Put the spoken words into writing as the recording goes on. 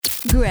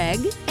Greg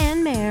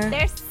and Mare.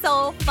 They're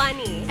so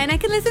funny. And I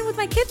can listen with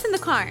my kids in the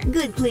car.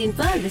 Good, clean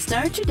fun to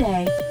start your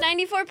day.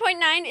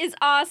 94.9 is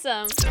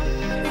awesome. Time for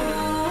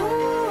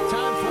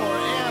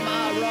Am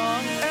I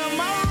Wrong?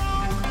 Am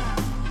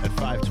I Wrong? At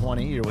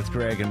 5:20, you're with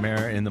Greg and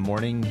Mare in the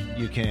morning.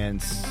 You can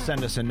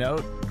send us a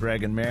note,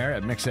 Greg and Mare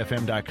at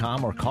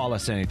mixfm.com, or call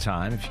us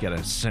anytime if you got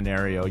a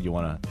scenario you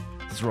want to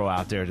throw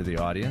out there to the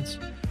audience.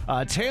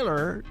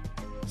 Taylor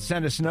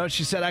sent us a note.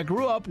 She said, I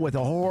grew up with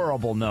a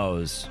horrible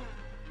nose.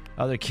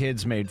 Other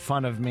kids made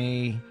fun of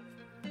me.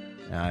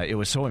 It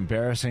was so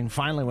embarrassing.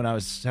 Finally, when I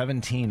was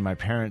 17, my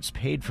parents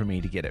paid for me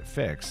to get it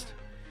fixed.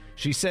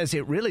 She says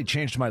it really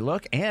changed my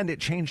look and it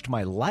changed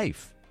my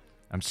life.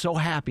 I'm so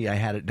happy I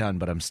had it done,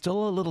 but I'm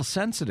still a little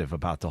sensitive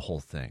about the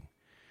whole thing.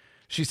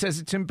 She says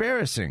it's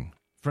embarrassing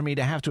for me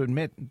to have to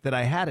admit that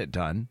I had it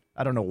done.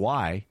 I don't know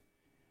why.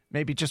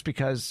 Maybe just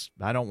because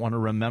I don't want to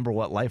remember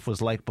what life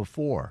was like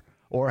before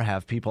or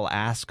have people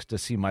ask to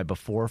see my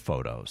before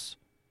photos.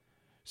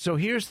 So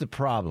here's the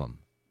problem,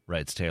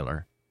 writes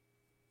Taylor.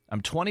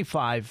 I'm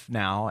 25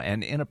 now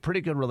and in a pretty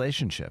good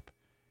relationship.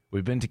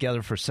 We've been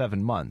together for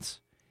 7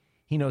 months.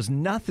 He knows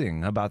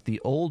nothing about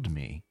the old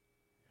me.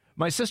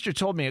 My sister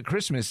told me at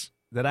Christmas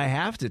that I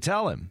have to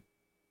tell him.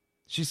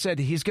 She said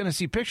he's going to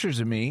see pictures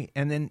of me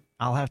and then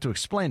I'll have to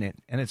explain it,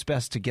 and it's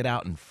best to get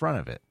out in front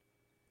of it.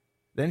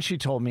 Then she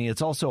told me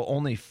it's also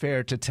only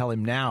fair to tell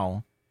him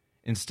now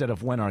instead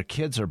of when our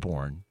kids are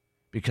born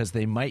because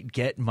they might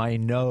get my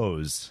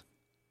nose.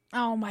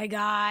 Oh, my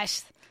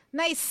gosh.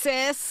 Nice,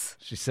 sis.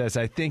 She says,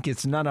 I think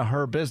it's none of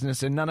her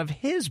business and none of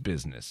his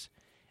business.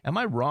 Am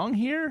I wrong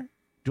here?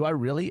 Do I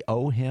really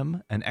owe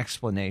him an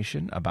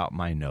explanation about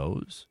my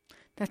nose?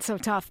 That's so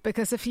tough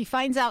because if he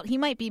finds out, he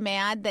might be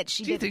mad that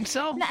she Do you think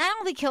so? No, I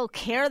don't think he'll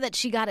care that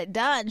she got it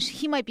done.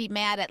 He might be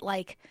mad at,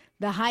 like,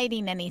 the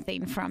hiding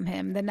anything from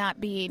him, the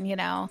not being,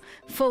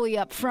 fully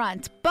up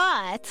front.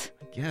 But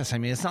Yes, I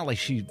mean, it's not like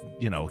she,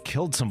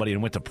 killed somebody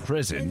and went to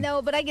prison.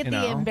 no, but I get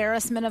the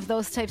embarrassment of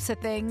those types of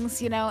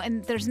things,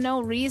 and there's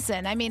no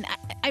reason. I mean,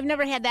 I've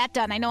never had that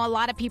done. I know a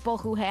lot of people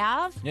who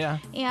have. Yeah.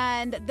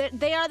 And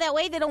they are that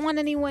way. They don't want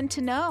anyone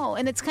to know.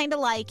 And it's kind of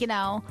like,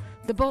 my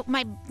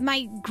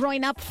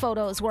growing up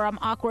photos where I'm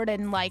awkward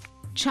and like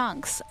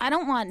chunks. I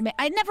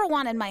never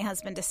wanted my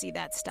husband to see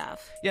that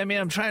stuff. Yeah, I mean,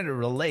 I'm trying to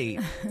relate,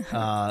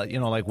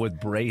 like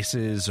with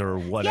braces or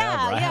whatever.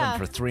 I had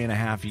them for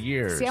 3.5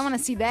 years. See, I want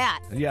to see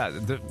that. Yeah,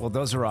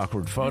 those are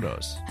awkward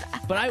photos.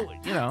 But I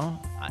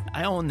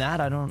own that.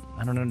 I don't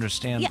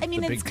understand. Yeah, I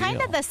mean, it's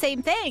kind of the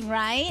same thing,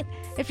 right?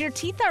 If your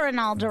teeth are in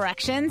all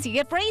directions, you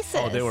get braces.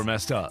 Oh, they were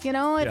messed up.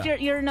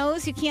 If your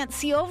nose, you can't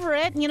see over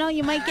it,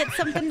 you might get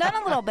something done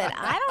a little bit.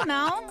 I don't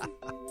know.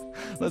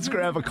 Let's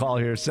grab a call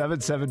here,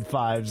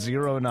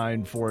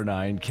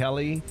 775-0949.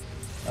 Kelly,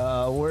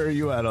 where are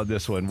you at on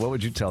this one? What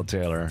would you tell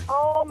Taylor?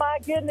 Oh, my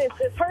goodness.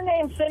 Is her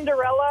name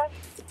Cinderella?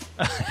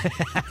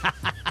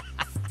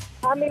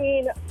 I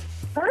mean,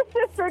 her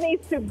sister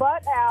needs to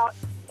butt out,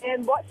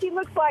 and what she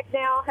looks like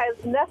now has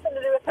nothing to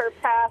do with her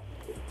past.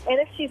 And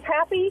if she's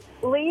happy,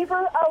 leave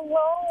her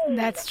alone.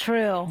 That's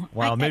true.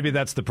 Well, maybe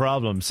that's the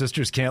problem.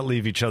 Sisters can't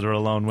leave each other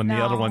alone when the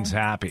other one's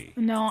happy.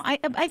 No, I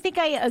think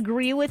I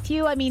agree with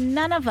you. I mean,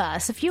 none of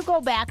us, if you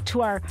go back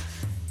to our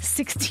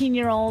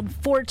 16-year-old,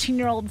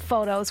 14-year-old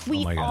photos,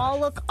 we all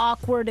look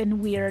awkward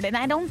and weird. And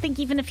I don't think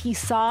even if he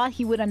saw,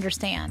 he would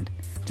understand.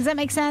 Does that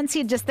make sense?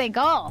 He'd just think,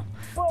 Well,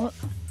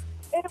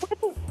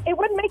 it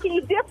wouldn't make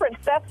any difference.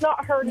 That's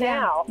not her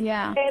now.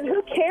 Yeah. And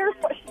who cares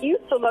what she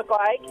used to look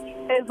like?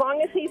 As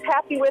long as he's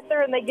happy with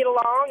her and they get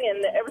along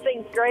and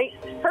everything's great.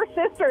 Her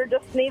sister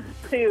just needs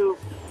to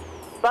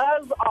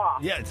buzz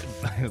off. Yeah,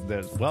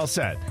 well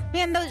said.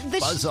 Man,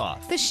 buzz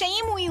off. The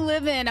shame we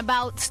live in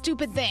about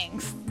stupid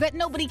things that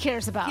nobody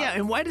cares about. Yeah,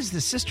 and why does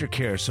the sister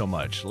care so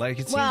much? Like,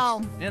 it seems,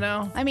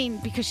 I mean,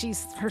 because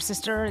she's her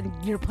sister and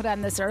you're put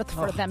on this earth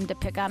for them to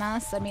pick on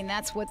us. I mean,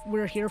 that's what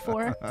we're here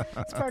for.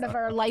 It's part of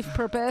our life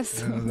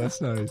purpose.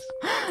 That's nice.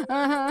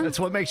 Uh-huh.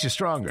 That's what makes you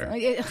stronger,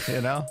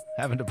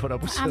 having to put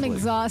up with siblings. I'm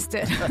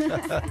exhausted.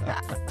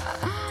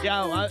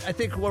 Yeah, I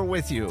think we're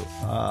with you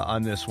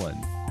on this one,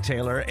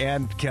 Taylor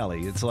and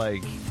Kelly. It's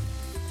like,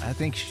 I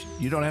think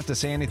you don't have to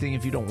say anything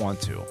if you don't want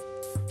to.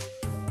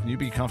 You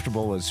be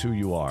comfortable as who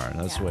you are, and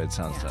that's the way it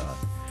sounds to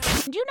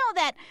us. Do you know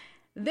that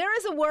there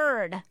is a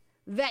word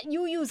that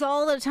you use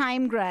all the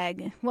time,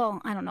 Greg? Well,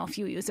 I don't know if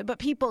you use it, but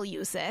people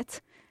use it,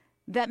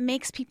 that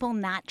makes people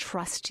not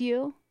trust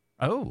you?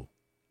 Oh.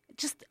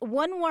 Just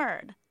one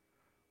word.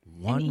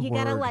 One word. You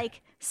got to,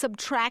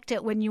 subtract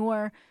it when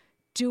you're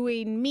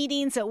doing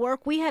meetings at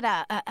work. We had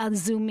a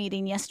Zoom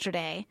meeting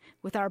yesterday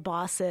with our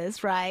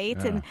bosses, right?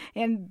 Yeah.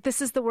 And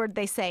this is the word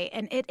they say,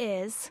 and it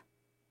is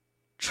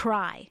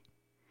try.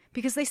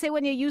 Because they say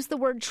when you use the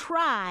word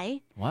try,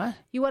 what?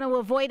 You want to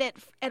avoid it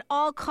at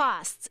all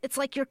costs. It's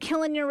like you're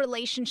killing your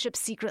relationship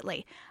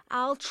secretly.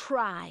 I'll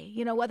try.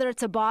 Whether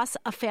it's a boss,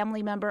 a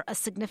family member, a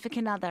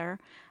significant other,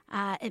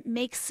 it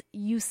makes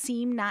you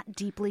seem not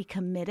deeply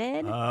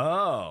committed.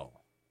 Oh.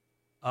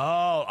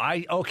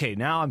 Okay,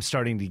 now I'm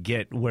starting to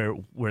get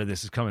where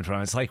this is coming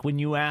from. It's like when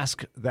you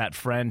ask that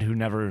friend who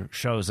never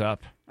shows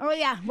up. Oh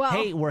yeah, well,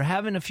 hey, we're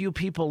having a few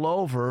people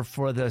over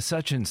for the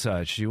such and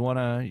such. You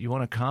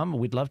wanna come?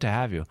 We'd love to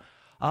have you.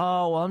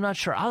 Oh, well, I'm not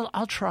sure.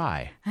 I'll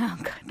try. Oh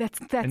God, that's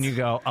and you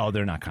go, oh,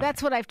 they're not coming.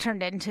 That's what I've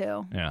turned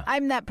into. Yeah.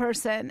 I'm that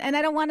person, and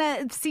I don't want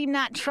to seem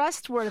not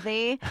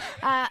trustworthy,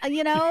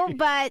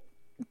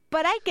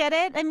 but I get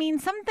it. I mean,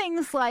 some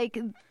things like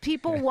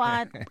people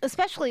want,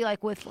 especially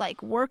like with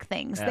like work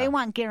things, they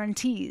want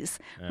guarantees,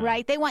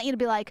 right? They want you to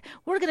be like,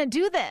 we're going to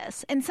do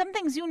this. And some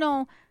things,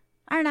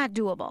 are not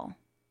doable.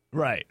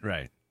 Right.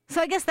 So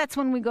I guess that's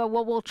when we go,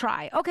 well, we'll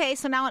try. Okay,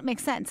 so now it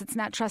makes sense. It's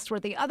not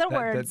trustworthy. Other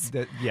words.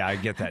 Yeah, I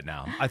get that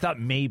now. I thought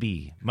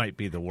maybe might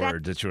be the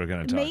word that you were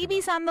going to talk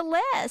maybe's about. on the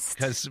list.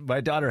 Because my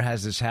daughter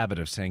has this habit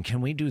of saying,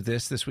 can we do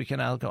this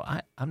weekend? I'll go,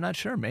 I'm not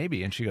sure,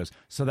 maybe. And she goes,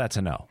 so that's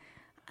a no.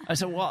 I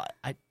said, well,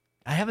 I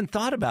haven't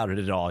thought about it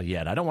at all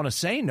yet. I don't want to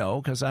say no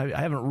because I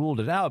haven't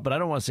ruled it out, but I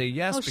don't want to say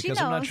yes because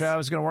I'm not sure how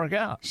it's going to work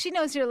out. She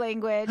knows your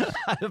language.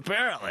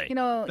 Apparently.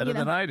 Better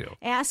than I do.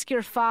 Ask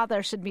your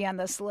father should be on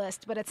this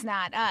list, but it's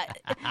not.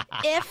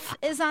 If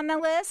is on the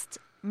list,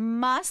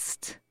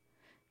 must,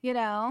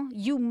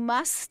 you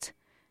must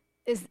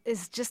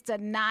is just a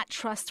not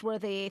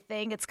trustworthy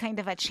thing. It's kind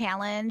of a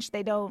challenge.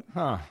 They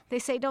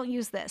say don't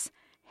use this.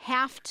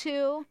 Have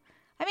to.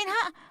 I mean,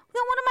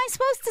 what am I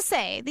supposed to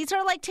say? These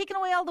are like taking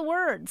away all the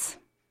words.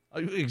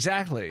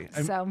 Exactly.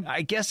 So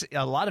I guess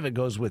a lot of it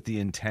goes with the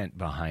intent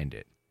behind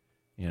it.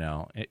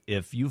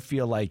 If you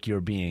feel like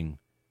you're being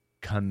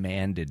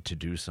commanded to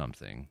do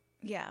something,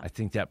 I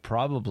think that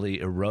probably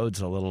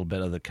erodes a little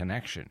bit of the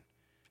connection.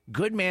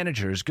 Good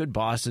managers, good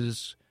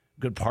bosses,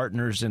 good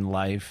partners in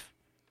life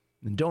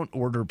don't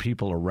order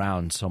people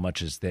around so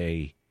much as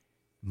they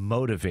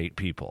motivate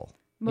people.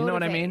 You know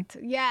what I mean?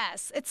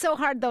 Yes. It's so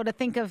hard, though, to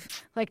think of,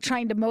 like,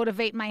 trying to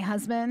motivate my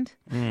husband.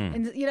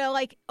 And,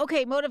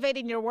 okay,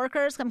 motivating your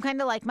workers. I'm kind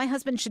of like, my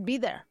husband should be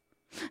there.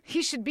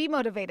 He should be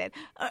motivated.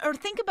 Or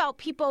think about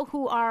people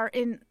who are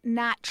in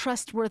not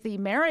trustworthy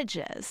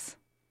marriages.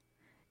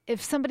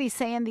 If somebody's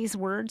saying these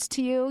words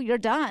to you, you're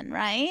done,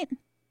 right?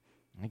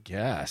 I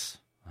guess.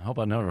 I hope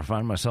I never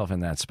find myself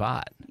in that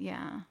spot.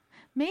 Yeah.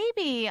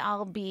 Maybe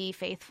I'll be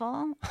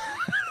faithful.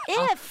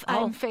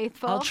 I'm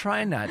faithful. I'll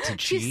try not to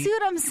cheat. You see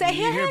what I'm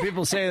saying? You hear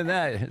people saying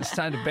that. It's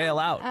time to bail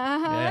out.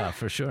 Yeah,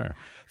 for sure.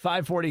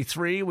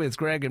 5:43 with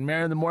Greg and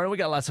Mary in the morning. We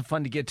got lots of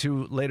fun to get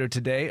to later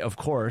today. Of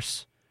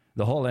course,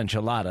 the whole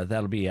enchilada.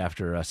 That'll be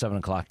after 7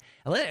 o'clock.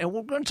 And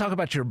we're going to talk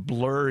about your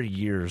blur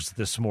years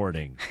this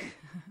morning.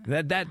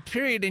 That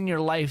period in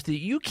your life that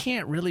you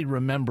can't really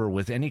remember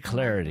with any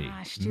clarity. Oh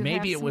gosh,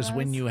 maybe it was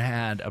when you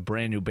had a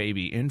brand new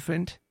baby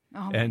infant.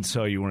 And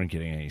so you weren't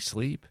getting any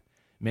sleep.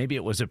 Maybe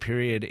it was a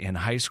period in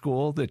high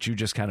school that you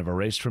just kind of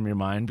erased from your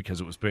mind because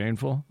it was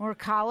painful. Or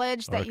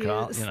college that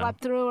you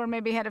slept through, or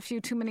maybe had a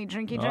few too many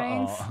drinky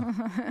drinks.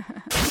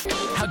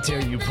 How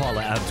dare you,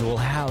 Paula Abdul?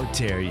 How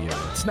dare you?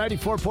 It's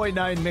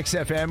 94.9 Mix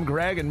FM.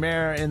 Greg and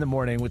Mare in the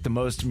morning with the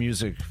most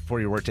music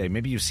for your workday.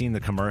 Maybe you've seen the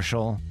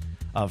commercial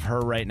of her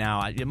right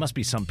now. It must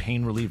be some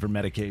pain reliever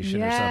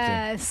medication or something.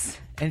 Yes.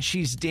 And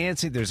she's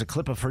dancing. There's a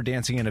clip of her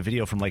dancing in a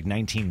video from like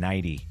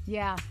 1990.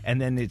 Yeah.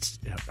 And then it's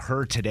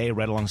her today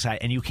right alongside.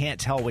 And you can't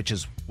tell which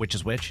is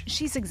which.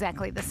 She's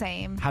exactly the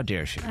same. How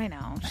dare she? I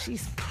know.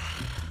 She's...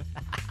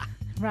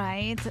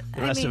 Right.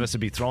 The rest of us would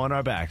be throwing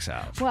our backs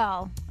out.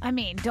 Well, I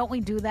mean, don't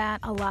we do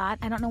that a lot?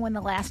 I don't know when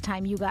the last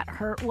time you got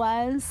hurt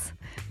was,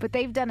 but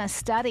they've done a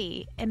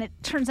study, and it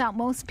turns out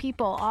most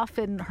people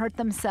often hurt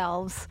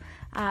themselves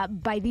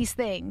by these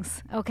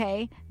things,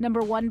 okay?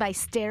 Number one, by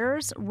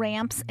stairs,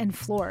 ramps, and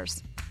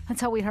floors. That's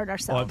how we hurt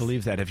ourselves. Oh, I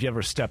believe that. Have you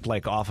ever stepped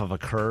like off of a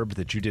curb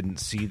that you didn't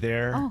see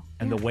there?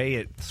 And the way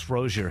it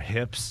throws your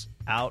hips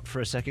out for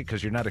a second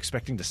because you're not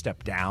expecting to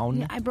step down.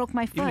 Yeah, I broke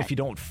my foot. Even if you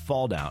don't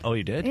fall down. Oh,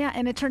 you did? Yeah,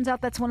 and it turns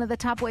out that's one of the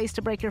top ways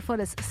to break your foot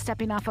is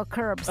stepping off a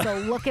curb. So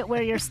look at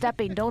where you're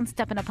stepping. Don't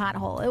step in a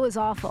pothole. It was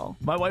awful.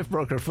 My wife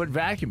broke her foot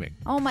vacuuming.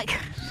 Oh, my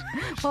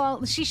gosh.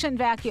 Well, she shouldn't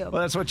vacuum.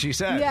 Well, that's what she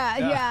said.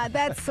 Yeah,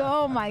 that's,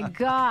 oh, my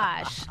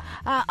gosh.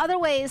 Other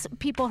ways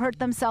people hurt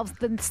themselves,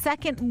 the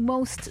second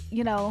most,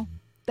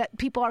 that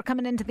people are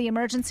coming into the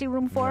emergency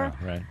room for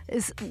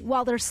is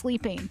while they're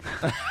sleeping.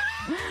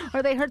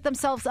 Or they hurt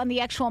themselves on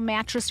the actual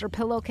mattress or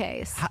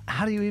pillowcase.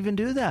 How do you even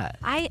do that?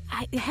 I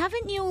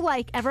haven't you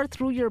ever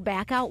threw your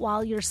back out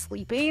while you're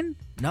sleeping?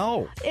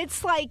 No.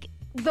 It's like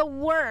the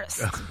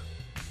worst.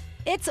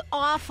 It's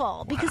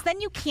awful because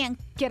then you can't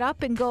get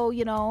up and go,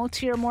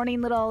 to your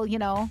morning little,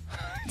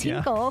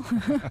 tinkle.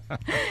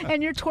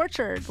 And you're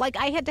tortured. Like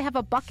I had to have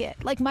a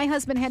bucket. Like my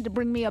husband had to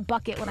bring me a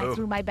bucket when I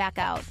threw my back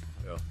out.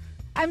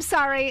 I'm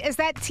sorry. Is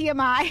that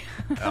TMI?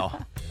 Oh,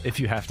 if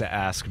you have to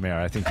ask, Mare,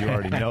 I think you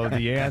already know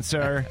the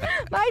answer.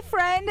 My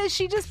friend,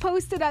 she just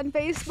posted on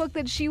Facebook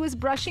that she was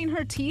brushing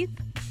her teeth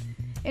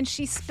and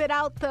she spit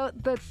out the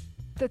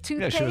toothpaste.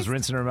 Yeah, she was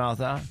rinsing her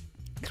mouth out.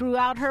 threw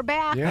out her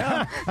back.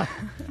 Yeah.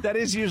 That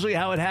is usually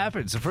how it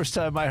happens. The first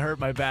time I hurt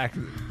my back,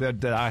 the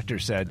doctor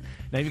said,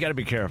 now you've got to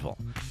be careful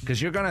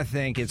because you're going to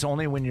think it's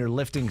only when you're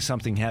lifting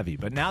something heavy.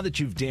 But now that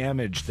you've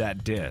damaged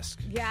that disc,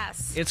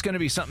 Yes. it's going to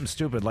be something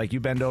stupid like you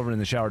bend over in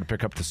the shower to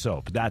pick up the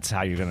soap. That's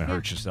how you're going to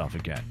hurt yourself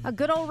again. A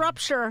good old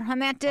rupture on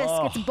that disc.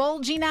 Oh. It's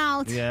bulging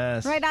out.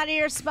 Yes. Right out of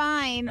your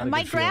spine. Not a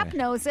Mike good feeling. Grapp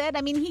knows it.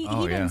 I mean, he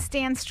Oh, yeah. didn't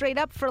stand straight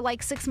up for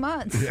like 6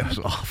 months. It was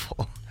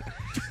awful.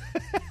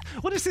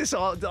 What does this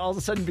all of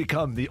a sudden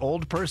become? The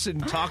old person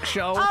talk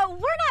show? Oh,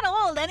 we're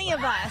not old, any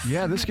of us.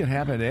 Yeah, this can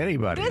happen to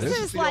anybody. This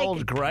is the like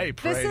old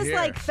gripe This right is here.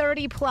 like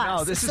 30 plus.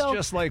 No, this is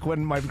just like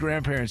when my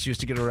grandparents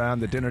used to get around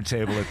the dinner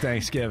table at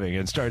Thanksgiving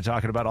and start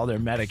talking about all their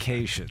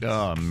medications.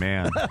 Oh,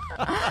 man.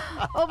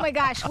 Oh my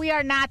gosh, we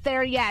are not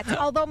there yet.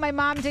 Although my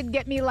mom did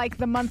get me like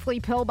the monthly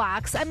pill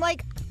box. I'm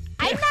like,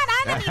 I'm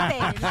not on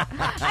anything.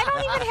 I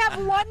don't even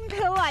have one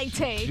pill I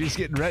take. She's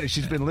getting ready.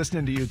 She's been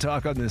listening to you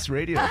talk on this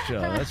radio show.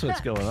 That's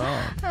what's going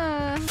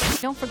on.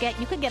 Don't forget,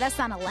 you could get us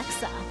on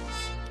Alexa.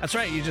 That's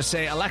right. You just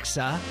say,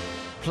 Alexa,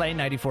 play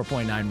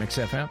 94.9 Mix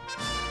FM.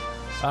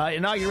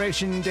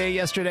 Inauguration day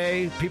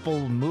yesterday.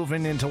 People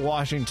moving into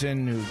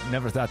Washington who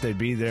never thought they'd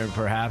be there,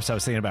 perhaps. I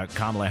was thinking about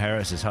Kamala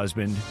Harris, his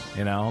husband,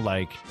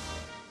 like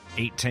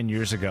 8-10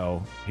 years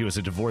ago. He was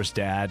a divorced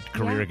dad,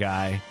 career Yeah.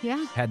 guy.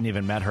 Yeah. Hadn't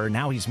even met her.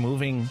 Now he's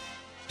moving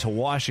to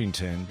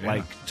Washington,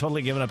 Yeah.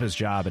 totally giving up his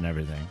job and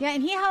everything. Yeah,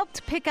 and he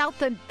helped pick out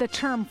the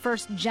term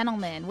first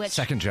gentleman, which...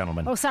 Second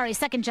gentleman. Oh, sorry,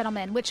 second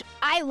gentleman, which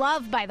I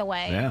love, by the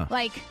way. Yeah.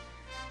 Like,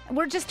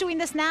 we're just doing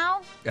this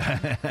now?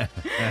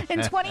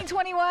 In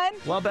 2021?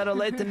 Well, better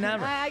late than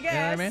never. I You know what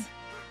I guess.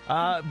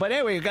 mean? But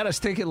anyway, it got us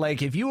thinking,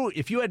 like, if you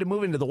had to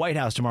move into the White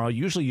House tomorrow,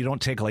 usually you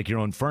don't take, like, your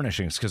own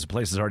furnishings because the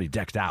place is already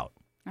decked out,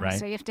 right?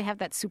 So you have to have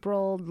that super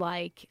old,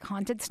 like,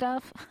 haunted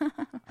stuff?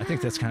 I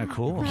think that's kind of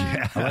cool.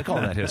 Yeah. I like all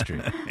that history.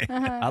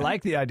 I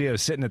like the idea of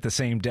sitting at the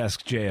same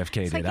desk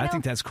JFK did. like, you I know-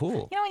 think that's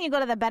cool. You know when you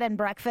go to the bed and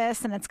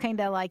breakfast and it's kind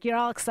of like you're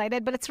all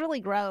excited, but it's really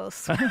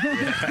gross. I'm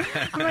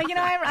like,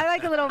 I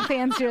like a little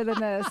fancier than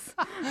this.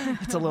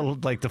 It's a little,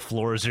 like, the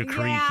floors are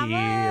creaky,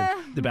 Yeah,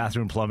 and the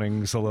bathroom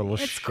plumbing's a little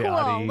It's shoddy.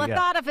 cool. The Yeah.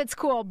 thought of it's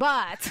cool,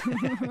 but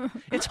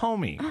It's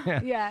homey.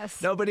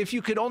 yes. No, but if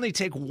you could only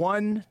take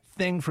one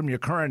thing from your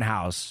current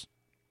house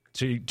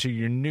to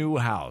your new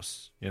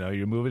house,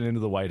 you're moving into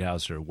the White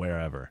House or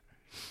wherever,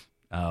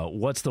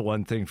 what's the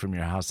one thing from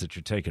your house that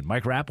you're taking?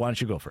 Mike Rapp, why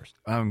don't you go first?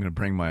 I'm going to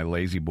bring my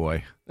lazy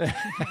boy.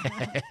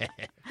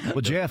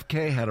 Well,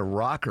 JFK had a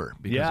rocker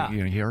because Yeah.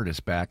 he hurt his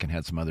back and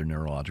had some other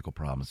neurological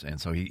problems, and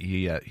so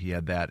he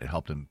had that. It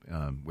helped him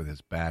with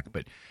his back.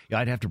 But yeah,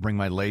 I'd have to bring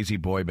my lazy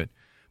boy. But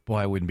boy,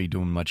 I wouldn't be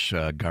doing much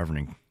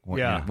governing.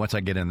 Yeah. Once I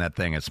get in that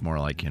thing, it's more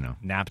like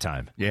Nap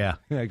time. Yeah.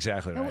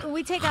 Exactly right.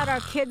 We take out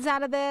our kids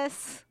out of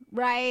this,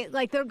 right?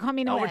 Like they're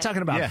coming Oh, away. we're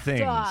talking about Yeah.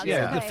 things. Dogs,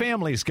 Yeah, the okay.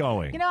 family's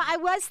going. I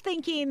was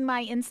thinking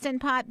my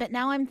Instant Pot, but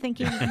now I'm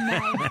thinking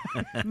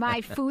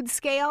my food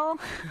scale.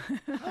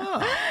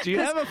 Do you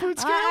have a food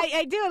scale?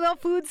 I do a little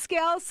food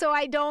scale, so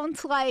I don't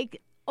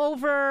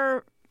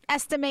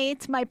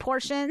overestimate my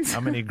portions. How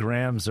many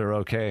grams are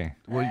okay?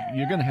 Well,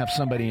 you're going to have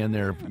somebody in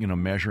there,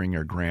 measuring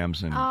your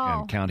grams and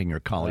counting your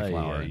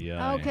cauliflower.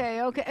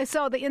 Okay.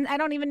 So I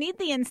don't even need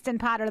the Instant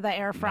Pot or the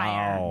air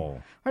fryer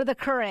No. or the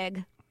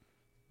Keurig.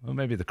 Well,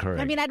 maybe the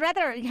Keurig. I mean, I'd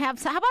rather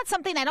have. How about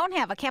something I don't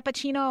have? A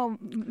cappuccino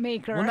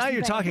maker. well, or now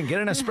you're something. talking.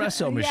 Get an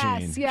espresso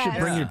machine. Yes, yes.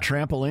 Bring your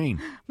trampoline.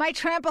 My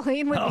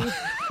trampoline would be.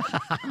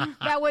 Oh.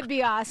 That would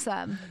be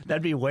awesome.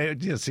 That'd be way.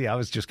 See, I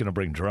was just going to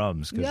bring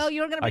drums. 'cause No,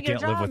 you were going to I bring your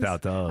can't live drums.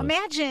 without those.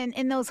 Imagine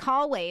in those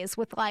hallways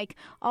with like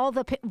all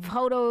the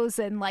photos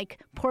and like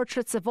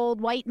portraits of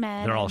old white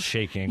men. They're all and-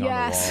 shaking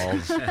Yes. on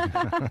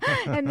the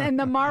walls. and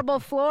the marble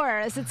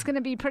floors. It's going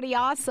to be pretty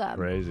awesome.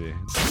 Crazy.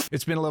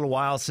 It's been a little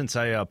while since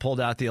I pulled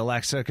out the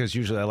Alexa because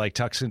usually I like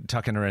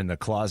tucking her in the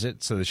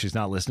closet so that she's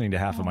not listening to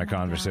half of my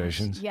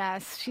conversations.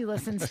 Yes, she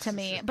listens to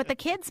me. But the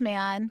kids,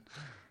 man,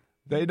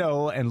 They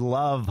know and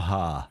love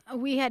her.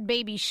 we had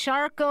Baby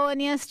Shark going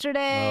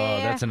yesterday.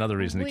 Oh, that's another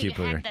reason to we keep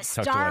her had the tucked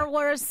Star away.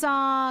 Wars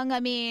song. I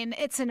mean,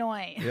 it's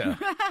annoying. Yeah.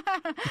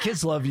 The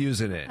kids love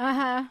using it.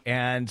 Uh-huh.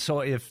 And so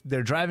if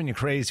they're driving you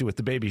crazy with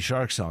the Baby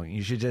Shark song,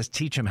 you should just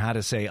teach them how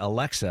to say,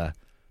 Alexa,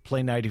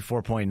 play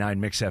 94.9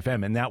 Mix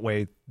FM. And that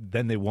way,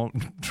 then they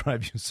won't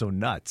drive you so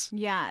nuts.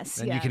 Yes,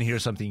 And yes. you can hear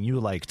something you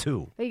like,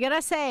 too. You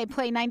gotta say,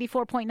 play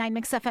 94.9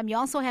 Mix FM. You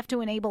also have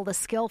to enable the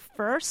skill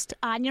first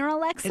on your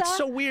Alexa. It's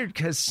so weird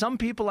because some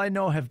people I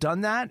know have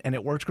done that and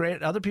it worked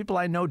great. Other people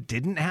I know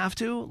didn't have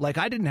to. Like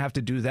I didn't have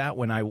to do that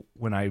when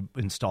I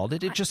installed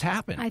it. It just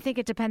happened. I think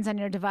it depends on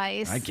your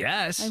device. I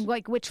guess. And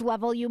like which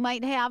level you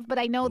might have. But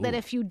I know that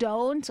if you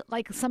don't,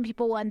 like some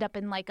people will end up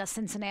in like a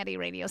Cincinnati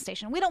radio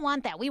station. We don't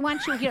want that. We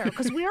want you here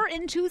because we're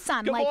in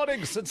Tucson. Good like,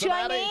 morning, Cincinnati. Do you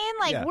know what I mean?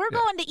 Like Yeah, we're yeah.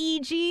 going to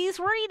EG's.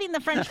 We're eating the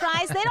French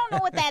fries. They don't know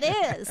what that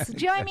is. Do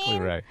you know what I Exactly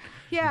mean? right.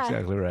 Yeah.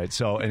 Exactly right.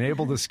 So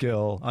enable the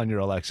skill on your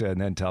Alexa and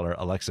then tell her,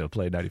 Alexa,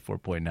 play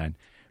 94.9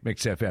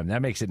 Mix FM.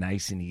 That makes it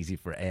nice and easy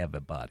for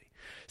everybody.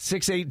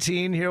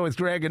 6:18 here with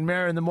Greg and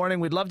Mara in the morning.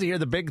 We'd love to hear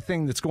the big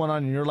thing that's going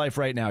on in your life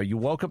right now. You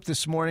woke up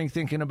this morning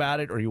thinking about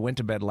it, or you went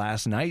to bed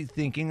last night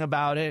thinking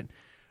about it.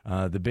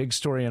 The big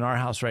story in our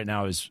house right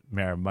now is,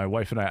 Mara, my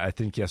wife and I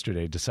think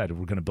yesterday, decided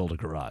we're going to build a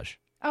garage.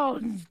 Oh,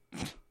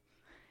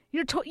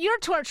 you're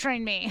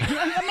torturing me.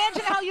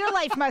 Imagine how your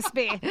life must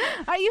be.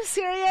 Are you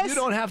serious? You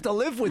don't have to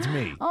live with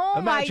me. Oh,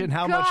 Imagine my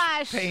how gosh.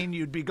 much pain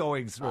you'd be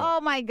going through. Oh,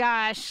 my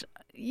gosh.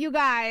 You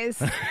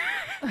guys.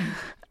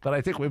 But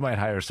I think we might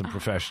hire some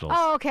professionals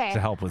okay. to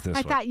help with this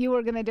I one. thought you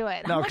were going to do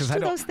it. No, how much 'cause do I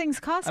don't- those things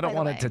cost, I don't by the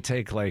want way? it to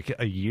take like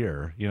a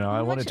year. You know,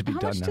 I want it to be done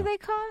now. How much do they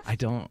cost? I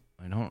don't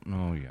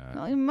know yet.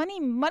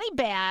 Money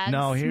bags.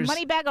 No, here's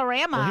money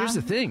bagorama. Well, here's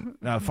the thing.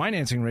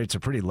 Financing rates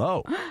are pretty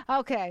low,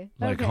 Okay.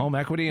 like okay. home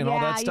equity and all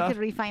that stuff.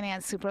 Yeah, you could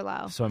refinance super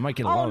low. So I might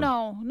get a Oh, loan.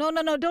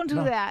 no, don't do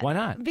No, that. why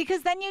not?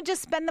 Because then you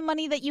just spend the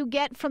money that you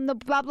get from the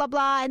blah, blah,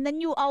 blah, and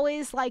then you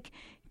always, like,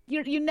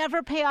 you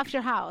never pay off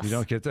your house. You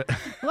don't get that?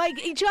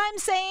 Like, you know what I'm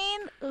saying?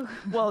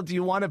 Well, do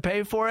you want to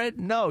pay for it?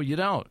 No, you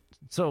don't.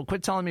 So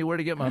quit telling me where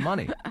to get my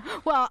money.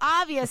 Well,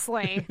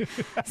 obviously,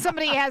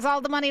 somebody has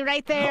all the money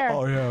right there.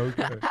 Oh, yeah,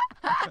 okay.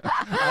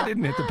 I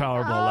didn't hit the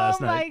Powerball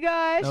last night. Oh, my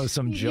gosh. That was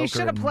some You joker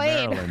should have in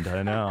played. Maryland.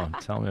 I know.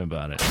 Tell me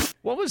about it.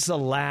 What was the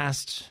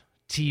last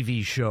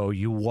TV show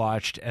you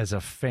watched as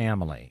a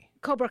family?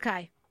 Cobra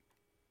Kai.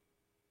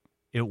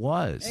 It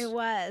was. It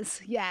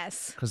was,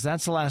 yes. Because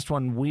that's the last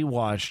one we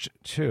watched,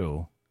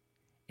 too.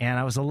 And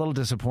I was a little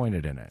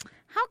disappointed in it.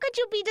 How could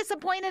you be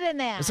disappointed in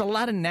that? There's a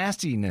lot of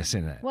nastiness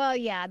in it. Well,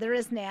 yeah, there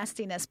is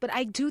nastiness, but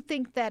I do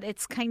think that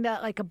it's kind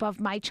of like above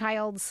my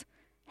child's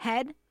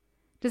head.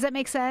 Does that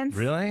make sense?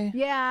 Really?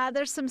 Yeah,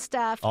 there's some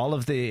stuff. All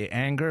of the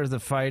anger, the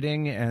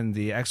fighting, and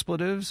the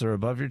expletives are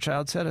above your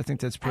child's head? I think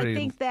that's pretty I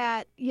think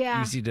that,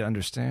 yeah. easy to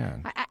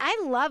understand. I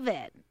love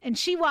it, and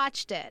she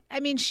watched it. I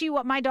mean,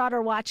 my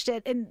daughter watched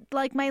it, and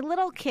like my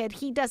little kid,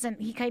 he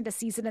kind of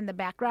sees it in the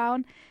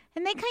background,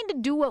 and they kind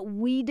of do what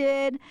we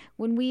did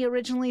when we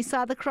originally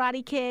saw The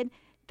Karate Kid.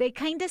 They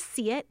kind of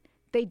see it.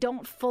 They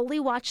don't fully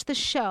watch the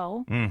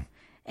show, and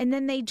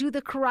then they do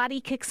the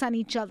karate kicks on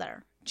each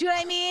other. Do you know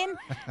what I mean?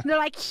 And they're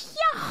like,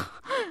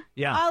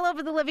 Yeah. all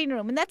over the living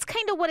room. And that's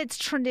kind of what it's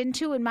turned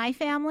into in my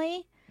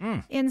family.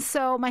 And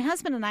so my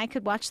husband and I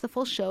could watch the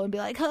full show and be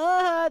like,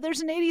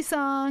 there's an 80s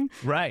song.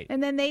 Right.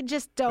 And then they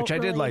just don't Which I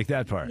did really- like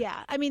that part.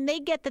 Yeah. I mean, they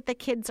get that the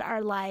kids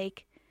are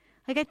like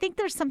I think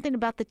there's something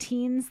about the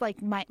teens,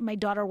 like my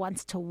daughter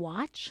wants to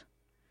watch,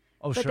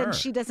 Oh, but sure. then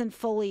she doesn't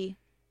fully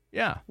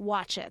Yeah.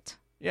 watch it.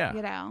 Yeah.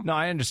 You know? No,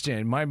 I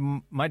understand.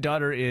 My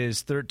daughter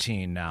is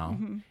 13 now.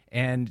 Mm-hmm.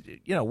 And,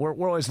 you know,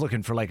 we're always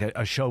looking for like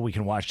a show we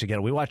can watch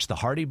together. We watched The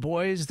Hardy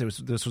Boys. This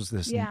was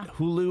this Yeah.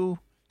 Hulu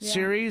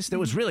series that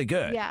was really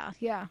good. Yeah,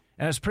 yeah.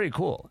 And it's pretty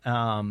cool.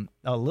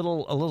 A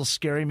little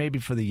scary maybe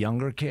for the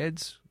younger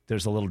kids.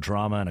 There's a little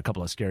drama and a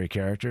couple of scary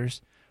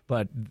characters,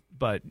 but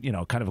you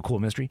know, kind of a cool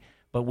mystery.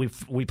 But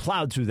we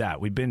plowed through that.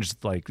 We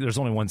binged, like, there's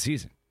only one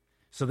season.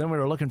 So then we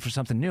were looking for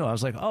something new. I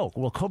was like, oh,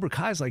 well, Cobra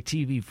Kai's like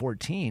TV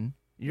 14.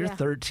 You're Yeah.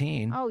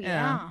 13. Oh,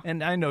 yeah.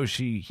 And I know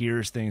she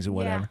hears things and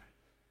whatever. Yeah.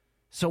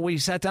 So we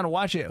sat down to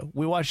watch it.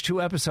 We watched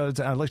 2 episodes.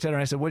 And I looked at her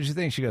and I said, what did you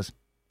think? She goes,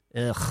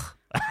 ugh.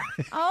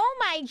 Oh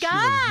my She was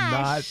gosh!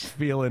 not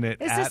feeling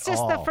it Is at this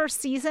just all. the first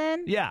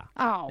season? Yeah.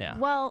 Oh, Yeah.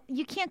 well,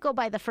 you can't go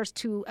by the first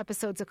 2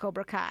 episodes of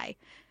Cobra Kai.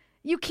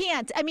 You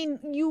can't. I mean,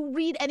 you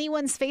read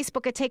anyone's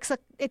Facebook, it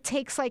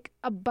takes like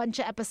a bunch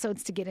of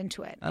episodes to get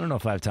into it. I don't know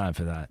if I have time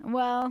for that.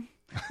 Well,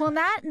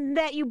 not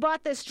that you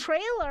bought this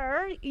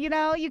trailer. You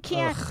know, you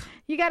can't.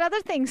 You got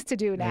other things to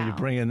do Now now. you're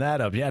bringing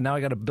that up. Yeah, now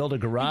I got to build a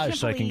garage can't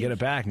so I can get believe- it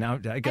back. Now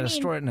I got to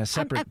mean, store it in a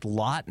separate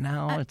lot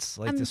now. It's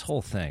like I'm this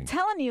whole thing.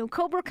 Telling you,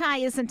 Cobra Kai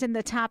isn't in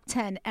the top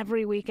 10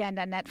 every weekend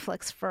on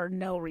Netflix for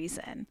no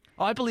reason.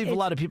 Oh, I believe a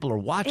lot of people are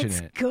watching It's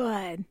it,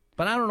 good.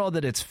 but I don't know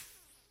that it's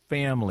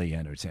family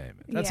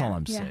entertainment. That's Yeah, all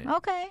I'm yeah. saying.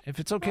 Okay. If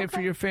it's okay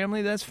for your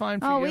family, that's fine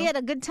for Oh, you. we had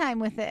a good time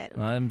with it.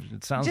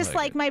 It sounds Just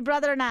like it. my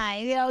brother and I,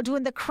 you know,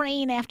 doing the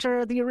crane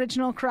after the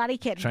original Karate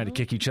Kid. Trying to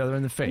kick each other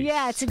in the face.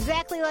 Yeah, it's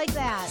exactly like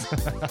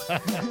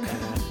that.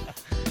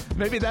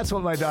 Maybe that's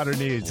what my daughter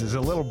needs is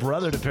a little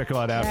brother to pick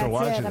on after That's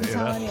watching it, I'm it. You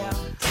know? telling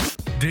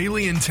you.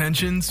 Daily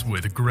Intentions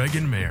with Greg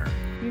and Mare.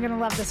 You're going to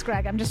love this,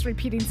 Greg. I'm just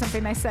repeating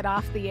something I said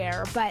off the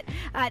air. But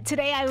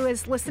today I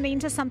was listening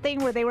to something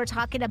where they were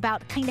talking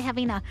about kind of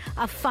having a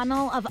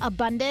funnel of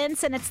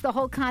abundance. And it's the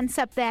whole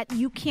concept that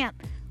you can't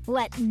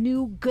let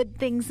new good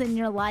things in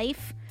your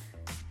life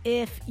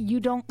if you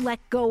don't let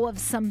go of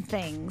some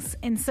things.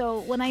 And so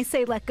when I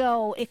say let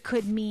go, it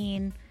could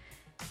mean,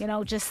 you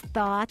know, just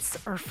thoughts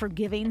or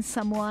forgiving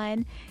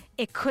someone.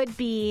 It could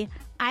be,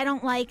 I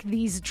don't like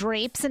these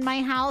drapes in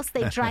my house.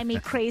 They drive me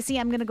crazy.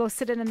 I'm going to go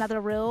sit in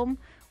another room.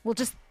 well,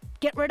 just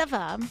get rid of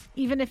them,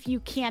 even if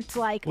you can't,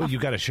 like... Well, you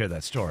got to share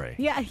that story.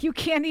 Yeah, you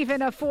can't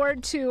even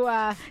afford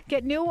to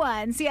get new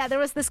ones. Yeah, there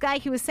was this guy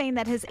who was saying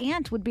that his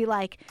aunt would be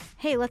like,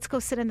 hey, let's go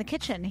sit in the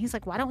kitchen. He's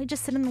like, why don't we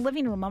just sit in the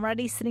living room? I'm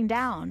already sitting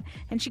down.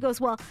 And she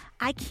goes, well,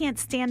 I can't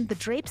stand the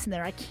drapes in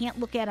there. I can't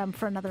look at them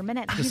for another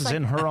minute. And This he's is like,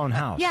 in her own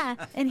house. Yeah,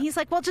 and he's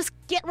like, well, just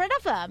get rid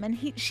of them.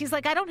 And she's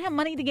like, I don't have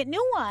money to get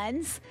new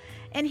ones.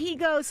 And he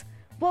goes,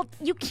 well,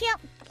 you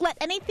can't let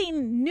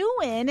anything new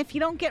in if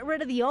you don't get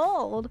rid of the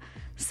old.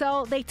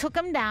 So they took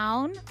him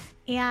down,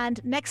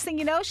 and next thing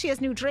you know, she has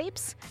new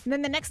drapes. And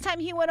then the next time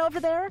he went over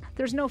there,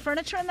 there's no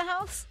furniture in the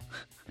house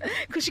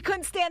because she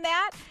couldn't stand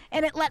that,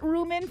 and it let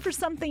room in for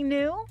something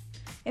new.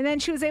 And then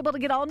she was able to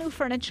get all new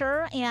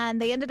furniture, and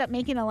they ended up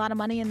making a lot of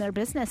money in their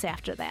business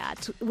after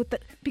that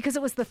because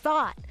it was the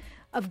thought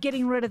of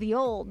getting rid of the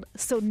old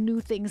so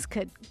new things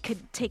could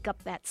take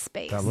up that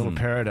space. That little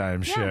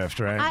paradigm shift,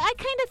 right? I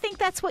kind of think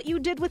that's what you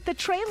did with the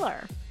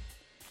trailer.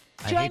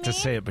 I hate to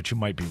say it, but you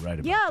might be right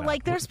about that. Yeah,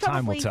 like there's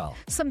Time will probably tell.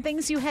 some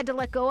things you had to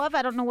let go of.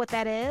 I don't know what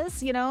that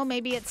is. You know,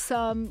 maybe it's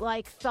some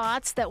like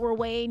thoughts that were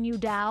weighing you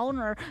down,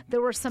 or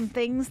there were some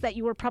things that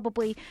you were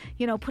probably,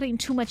 putting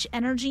too much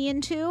energy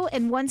into.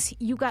 And once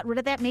you got rid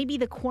of that, maybe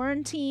the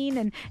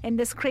quarantine and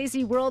this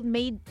crazy world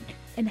made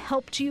and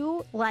helped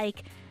you,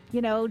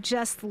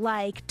 just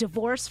like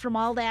divorce from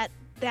all that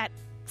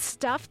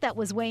stuff that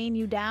was weighing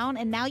you down,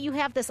 and now you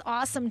have this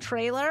awesome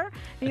trailer,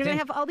 and you're going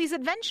to have all these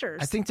adventures.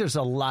 I think there's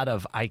a lot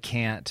of I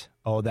can't,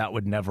 that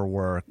would never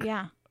work.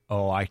 Yeah.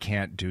 Oh, I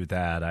can't do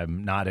that.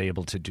 I'm not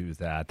able to do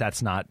that.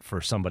 That's not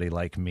for somebody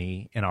like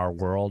me in our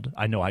world.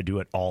 I know I do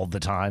it all the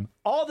time.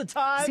 All the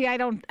time. See, I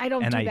don't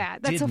do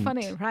that. That's so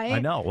funny, right? I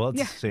know. Well,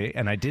 see,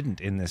 and I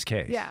didn't in this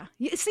case. Yeah.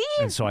 See?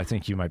 And so I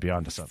think you might be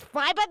onto something.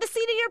 Fly by the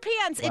seat of your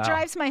pants. Wow. It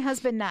drives my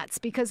husband nuts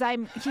because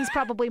he's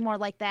probably more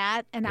like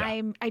that, and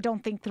Yeah. I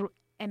don't think through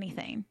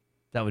anything.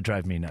 That would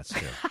drive me nuts,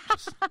 too.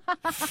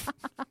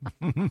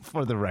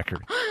 For the record.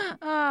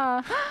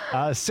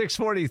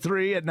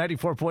 6:43 at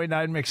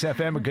 94.9 Mix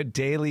FM, a good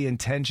daily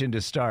intention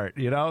to start.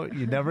 You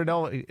never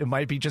know. It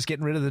might be just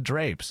getting rid of the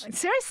drapes.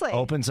 Seriously.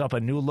 Opens up a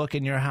new look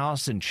in your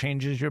house and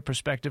changes your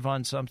perspective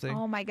on something.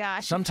 Oh, my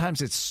gosh.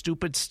 Sometimes it's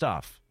stupid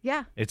stuff.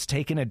 Yeah. It's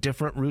taking a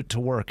different route to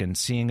work and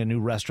seeing a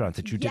new restaurant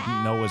that you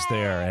didn't know was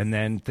there, and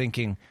then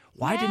thinking,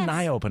 why didn't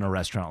I open a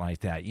restaurant like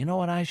that? You know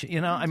what I should,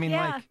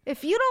 like...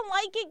 If you don't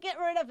like it, get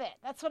rid of it.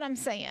 That's what I'm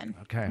saying.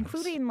 Okay.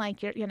 Including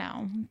like your,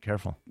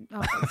 Careful.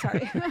 Oh,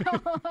 sorry.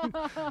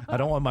 I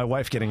don't want my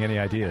wife getting any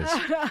ideas.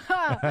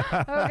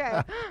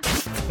 Okay.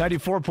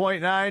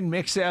 94.9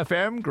 Mix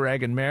FM,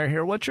 Greg and Mare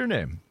here. What's your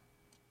name?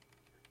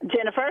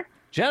 Jennifer.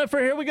 Jennifer,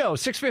 here we go.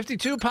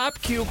 6:52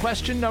 Pop Q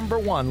question number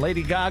 1.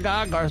 Lady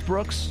Gaga, Garth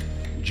Brooks,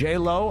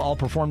 J-Lo all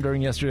performed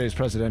during yesterday's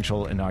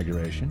presidential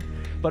inauguration.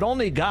 But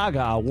only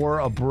Gaga wore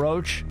a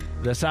brooch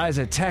the size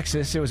of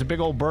Texas. It was a big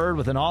old bird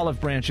with an olive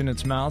branch in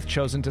its mouth,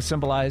 chosen to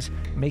symbolize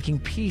making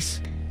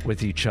peace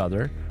with each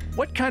other.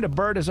 What kind of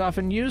bird is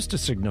often used to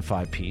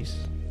signify peace?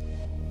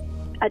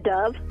 A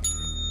dove.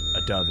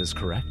 A dove is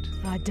correct.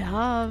 A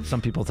dove.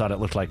 Some people thought it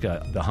looked like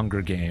the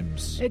Hunger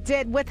Games. It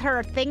did with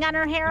her thing on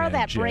her hair, Yeah,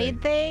 that Jay.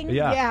 braid thing.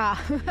 Yeah.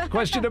 Yeah.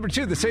 Question number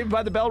 2. The Saved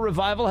by the Bell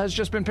revival has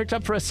just been picked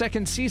up for a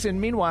second season.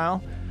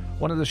 Meanwhile,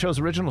 one of the show's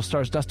original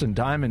stars, Dustin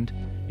Diamond,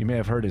 you may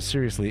have heard, is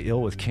seriously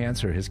ill with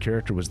cancer. His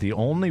character was the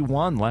only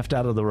one left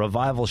out of the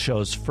revival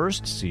show's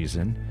first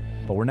season,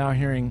 but we're now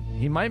hearing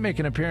he might make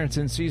an appearance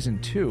in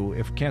season 2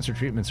 if cancer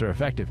treatments are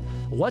effective.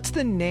 What's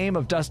the name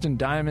of Dustin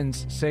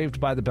Diamond's Saved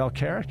by the Bell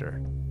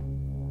character?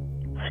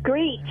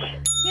 Screech.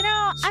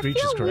 Screech I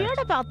is feel correct. weird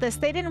about this.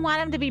 They didn't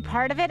want him to be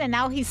part of it, and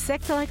now he's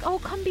sick. They're like, oh,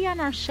 come be on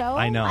our show.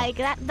 I know. Like,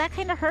 that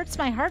kind of hurts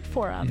my heart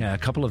for him. Yeah, a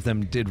couple of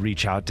them did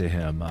reach out to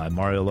him.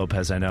 Mario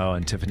Lopez, I know,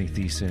 and Tiffany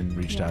Thiessen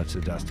reached out to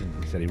Dustin.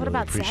 He said he What really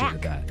about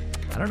appreciated Zach?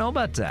 that. I don't know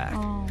about Zach.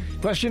 Oh.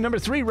 Question number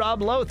 3.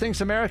 Rob Lowe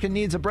thinks America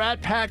needs a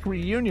Brat Pack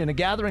reunion, a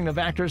gathering of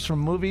actors from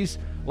movies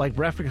like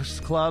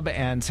Breakfast Club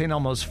and St.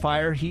 Elmo's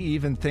Fire. He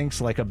even thinks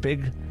like a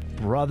Big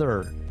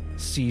Brother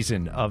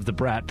season of the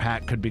Brat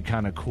Pack could be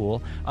kind of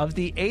cool. Of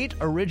the 8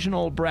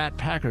 original Brat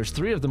Packers,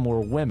 3 of them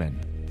were women.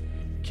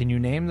 Can you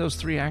name those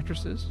 3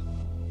 actresses?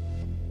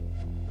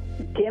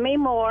 Demi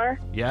Moore.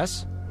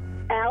 Yes?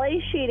 Ally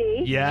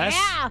Sheedy. Yes?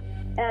 Yeah.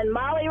 And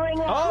Molly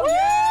Ringwald. Oh,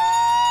 Yeah.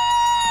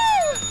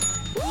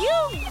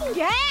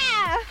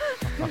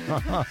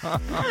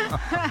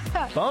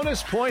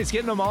 bonus points,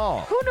 getting them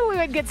all. Who knew we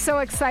would get so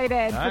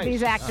excited Nice. for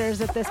these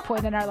actors at this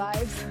point in our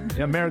lives?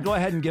 Yeah, Mary, go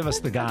ahead and give us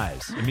the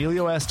guys.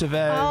 Emilio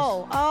Estevez.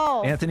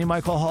 Oh. Anthony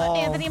Michael Hall.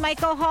 Anthony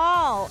Michael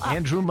Hall.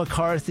 Andrew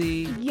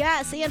McCarthy.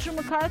 Yes, Andrew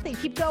McCarthy.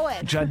 Keep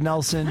going. Judd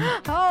Nelson.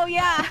 Oh,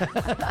 yeah.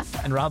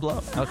 And Rob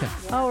Lowe. Okay.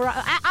 Oh,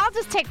 I'll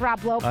just take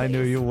Rob Lowe, please. I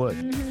knew you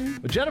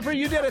would. Well, Jennifer,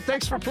 you did it.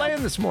 Thanks for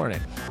playing this morning.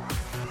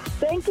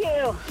 Thank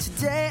you.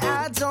 Today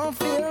I don't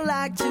feel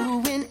like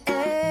doing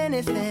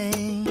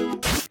anything.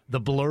 The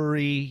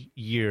blurry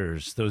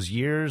years, those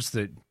years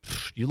that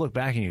you look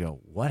back and you go,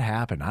 what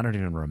happened? I don't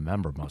even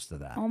remember most of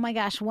that. Oh my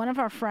gosh, one of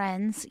our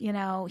friends,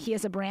 he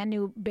has a brand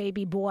new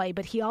baby boy,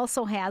 but he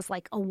also has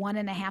like a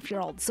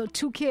 1.5-year-old. So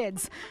 2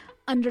 kids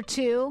under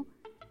 2,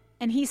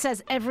 and he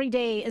says every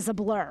day is a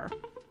blur.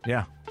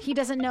 Yeah. He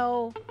doesn't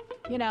know,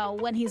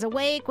 when he's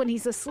awake, when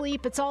he's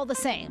asleep, it's all the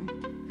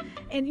same.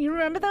 And you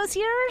remember those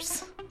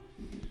years?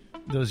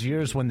 Those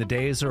years when the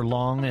days are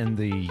long and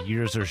the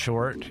years are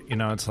short,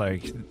 it's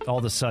like all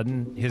of a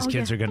sudden his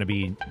kids are going to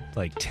be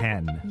like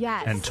 10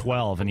 and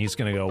 12, and he's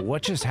going to go,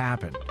 what just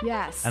happened?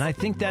 Yes. And I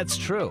think that's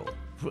true.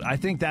 I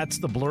think that's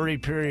the blurry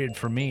period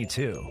for me,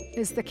 too.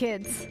 Is the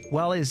kids.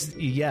 Well,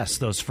 yes,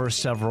 those first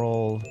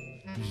several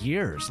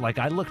years. Like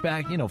I look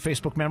back,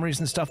 Facebook memories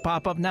and stuff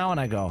pop up now, and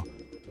I go,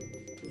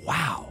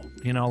 wow.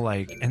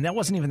 And that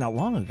wasn't even that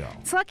long ago.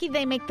 It's lucky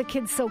they make the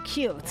kids so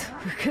cute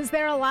because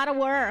they're a lot of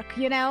work.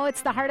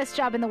 It's the hardest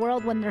job in the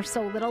world when they're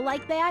so little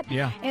like that.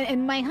 Yeah.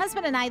 And my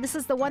husband and I, this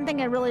is the one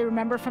thing I really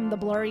remember from the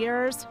blur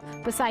years,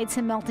 besides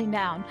him melting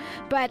down.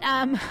 But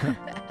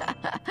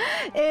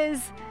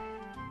is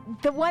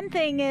the one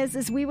thing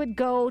is we would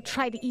go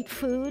try to eat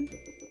food,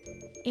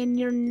 and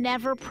you're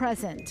never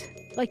present.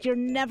 Like, you're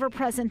never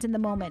present in the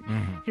moment.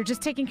 Mm-hmm. You're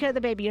just taking care of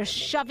the baby. You're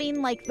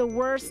shoving, like, the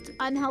worst,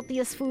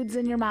 unhealthiest foods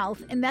in your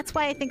mouth. And that's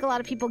why I think a lot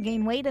of people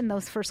gain weight in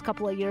those first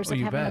couple of years of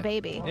having a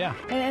baby. Yeah.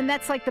 And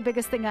that's, like, the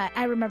biggest thing.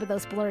 I remember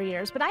those blur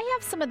years. But I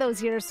have some of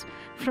those years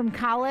from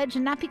college,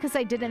 and not because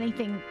I did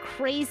anything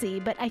crazy,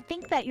 but I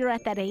think that you're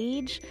at that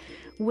age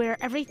where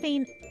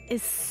everything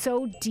is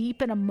so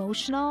deep and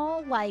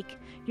emotional. Like,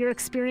 you're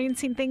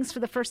experiencing things for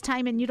the first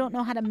time and you don't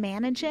know how to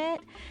manage it.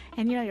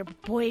 And, your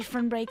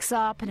boyfriend breaks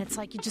up and it's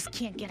like you just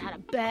can't get out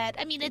of bed.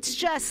 I mean, it's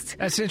just...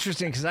 That's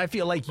interesting because I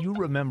feel like you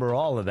remember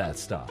all of that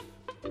stuff.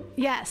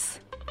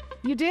 Yes.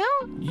 You do?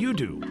 You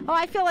do. Oh,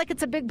 I feel like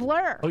it's a big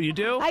blur. Oh, you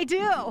do? I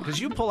do. Because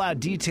you pull out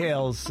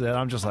details that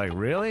I'm just like,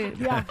 really?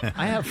 Yeah.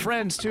 I have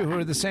friends, too, who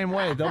are the same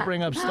way. They'll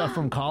bring up stuff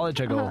from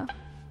college. I go...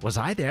 Was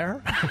I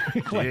there?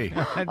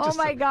 Oh,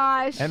 my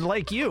gosh. And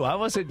like you, I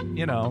wasn't,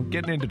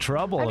 getting into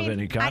trouble of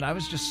any kind. I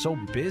was just so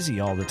busy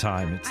all the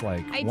time. It's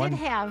like I one did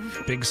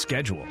have big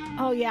schedule.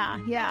 Oh, yeah.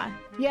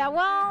 Yeah,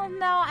 well,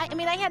 no,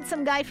 I had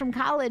some guy from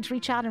college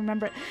reach out and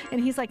remember it.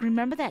 And he's like,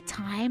 remember that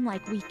time,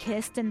 like, we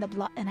kissed in the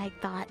blood? And I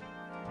thought,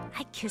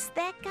 I kissed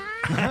that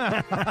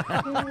guy?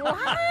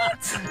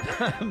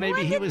 What?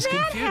 Maybe he was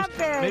confused.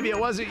 Happen? Maybe it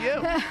wasn't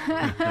you.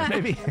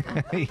 Maybe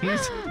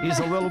he's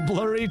a little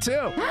blurry too.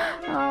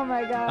 Oh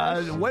my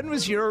gosh. When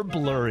was your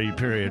blurry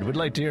period? We'd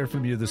like to hear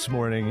from you this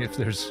morning. If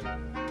there's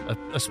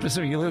a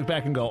specific, you look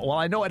back and go, well,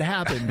 I know it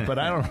happened, but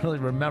I don't really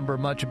remember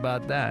much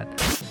about that.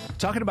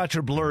 Talking about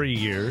your blurry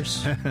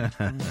years,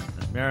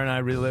 Mara and I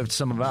relived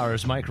some of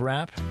ours. Mike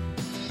Rapp.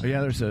 Yeah,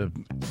 there's a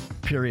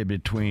period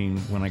between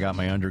when I got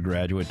my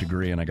undergraduate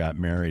degree and I got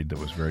married that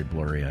was very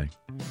blurry.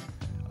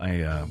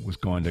 I was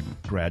going to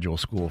graduate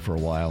school for a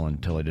while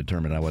until I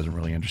determined I wasn't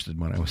really interested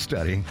in what I was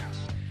studying.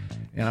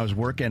 And I was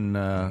working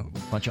a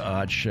bunch of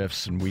odd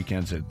shifts and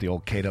weekends at the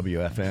old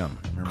KWFM.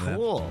 Remember that?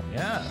 Cool,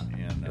 yeah.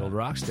 And the old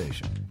rock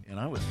station. And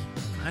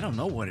I don't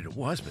know what it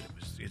was, but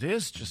it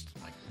is just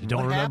like, you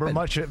don't remember happened?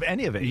 Much of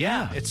any of it.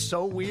 Yeah. It's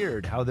so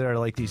weird how there are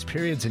like these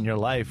periods in your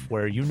life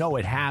where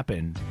it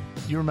happened.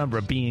 You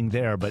remember being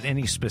there, but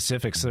any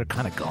specifics, they're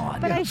kind of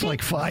gone. But it's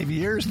like 5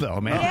 years,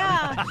 though, man.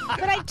 Yeah,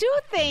 but I do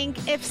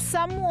think if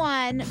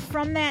someone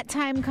from that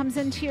time comes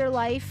into your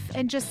life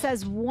and just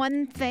says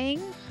one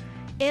thing,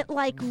 it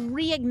like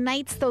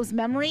reignites those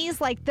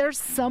memories. Like they're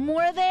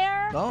somewhere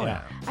there. Oh,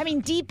 yeah. I mean,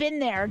 deep in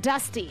there,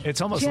 dusty.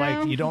 It's almost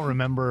like you don't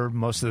remember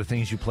most of the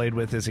things you played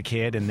with as a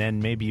kid, and then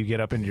maybe you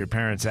get up into your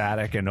parents'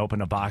 attic and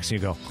open a box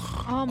and you go,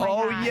 oh my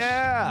gosh.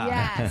 Yeah.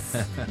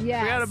 Yes.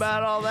 Yes. Forgot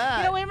about all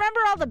that. We remember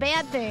all the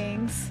bad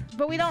things,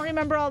 but we don't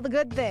remember all the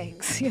good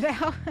things,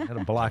 Got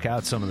to block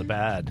out some of the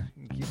bad.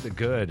 Keep the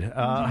good.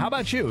 How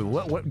about you?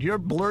 What your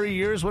blurry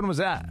years, when was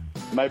that?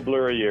 My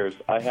blurry years.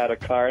 I had a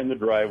car in the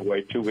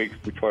driveway 2 weeks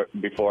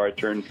before I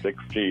turned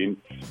 16.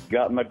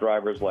 Got my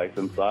driver's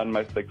license on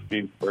my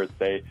 16th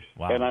birthday,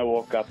 and I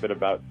woke up at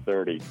about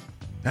 30.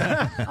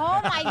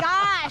 Oh my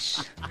gosh!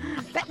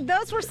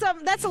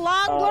 That's a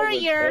long blurry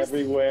years.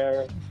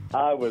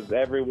 I was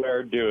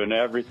everywhere doing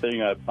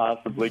everything I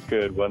possibly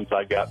could once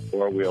I got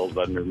 4 wheels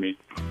under me.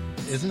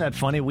 Isn't that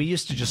funny? We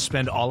used to just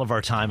spend all of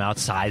our time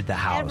outside the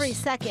house. Every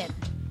second.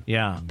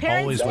 Yeah,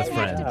 Parents always with didn't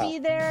friends. have to be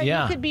there.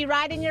 Yeah. You could be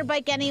riding your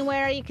bike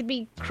anywhere. You could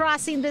be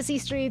crossing busy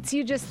streets.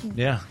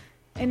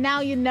 And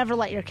now you never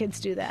let your kids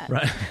do that.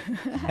 Right.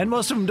 And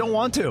most of them don't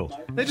want to.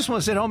 They just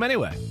want to sit home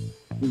anyway.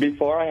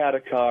 Before I had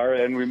a car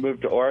and we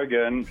moved to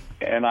Oregon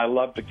and I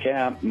loved to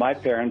camp, my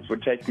parents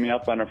would take me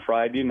up on a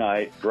Friday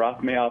night,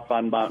 drop me off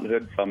on Mount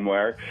Hood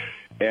somewhere,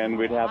 and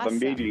we'd have a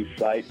meeting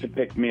site to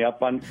pick me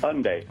up on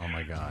Sunday. Oh,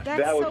 my gosh.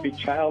 That would be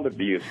child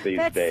abuse these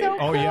days. So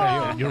cool. Oh,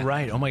 yeah, you're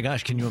right. Oh, my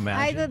gosh, can you I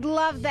imagine? would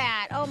love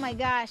that. Oh, my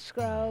gosh,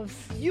 Groves.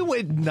 You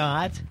would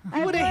not.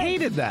 You would have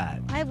hated that.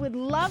 I would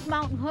love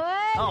Mountain Hood.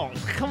 Oh,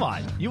 come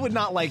on. You would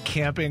not like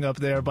camping up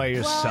there by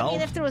yourself? Well, I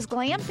mean, if there was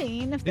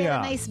glamping, if they had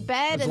a nice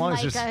bed as and long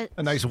like as there's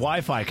a nice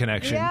Wi-Fi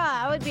connection.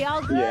 Yeah, I would be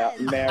all good. Yeah,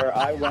 Mayor,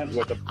 I went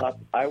with a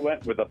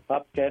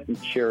pup tent and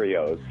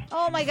Cheerios.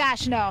 Oh my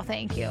gosh, no,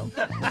 thank you.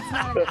 That's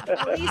not enough.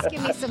 At least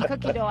give me some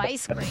cookie dough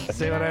ice cream.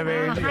 See what I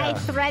mean? A high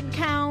thread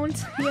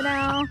count,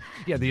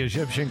 Yeah, the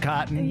Egyptian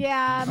cotton.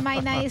 Yeah, my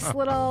nice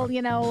little,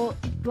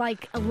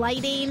 like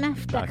lighting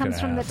that comes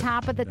from the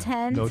top of the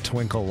tent. No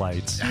twinkle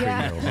lights for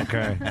you,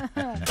 okay?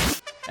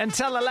 And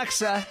tell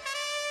Alexa,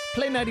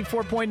 play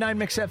 94.9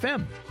 Mix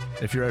FM.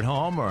 If you're at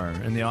home or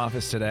in the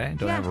office today,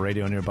 don't have a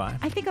radio nearby.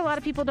 I think a lot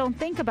of people don't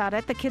think about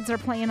it. The kids are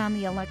playing on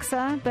the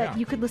Alexa, but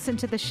you could listen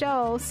to the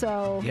show,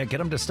 so... Yeah, get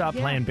them to stop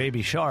playing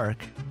Baby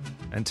Shark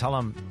and tell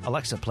them,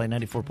 Alexa, play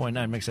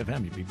 94.9 Mix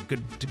FM. You'd be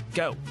good to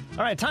go.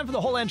 All right, time for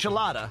the whole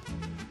enchilada.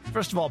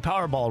 First of all,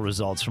 Powerball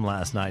results from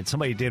last night.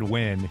 Somebody did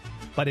win,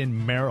 but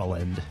in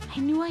Maryland. I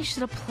knew I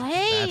should have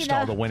played. Matched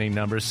all the winning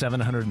numbers,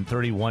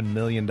 $731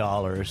 million.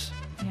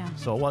 Yeah.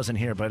 So it wasn't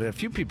here, but a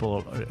few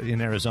people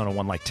in Arizona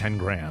won like 10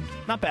 grand.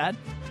 Not bad.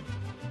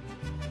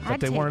 But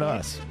they weren't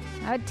us.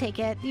 I'd take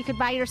it. You could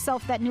buy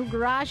yourself that new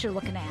garage you're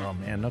looking at. Oh,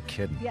 man, no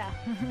kidding.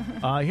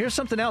 Yeah. Here's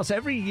something else.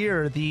 Every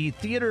year, the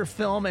Theater,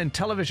 Film, and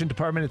Television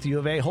Department at the U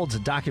of A holds a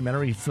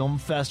documentary film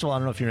festival. I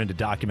don't know if you're into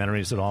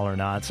documentaries at all or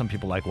not. Some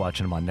people like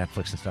watching them on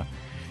Netflix and stuff.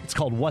 It's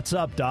called What's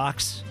Up,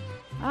 Docs?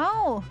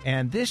 Oh.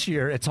 And this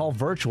year, it's all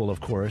virtual, of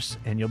course,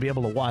 and you'll be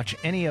able to watch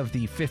any of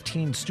the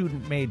 15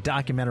 student-made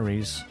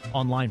documentaries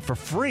online for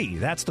free.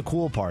 That's the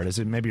cool part, is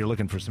that maybe you're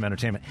looking for some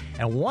entertainment.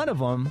 And one of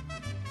them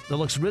that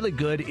looks really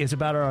good is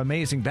about our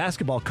amazing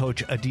basketball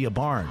coach, Adia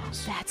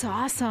Barnes. That's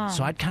awesome.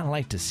 So I'd kind of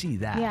like to see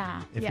that.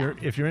 Yeah.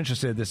 If you're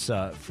interested, this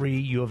free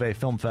U of A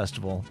Film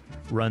Festival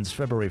runs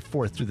February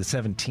 4th through the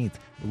 17th,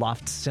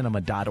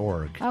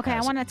 loftcinema.org. Okay,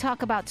 I want to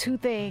talk about two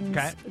things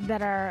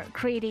that are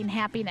creating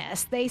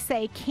happiness. They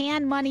say,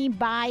 can money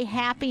buy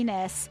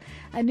happiness?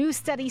 A new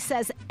study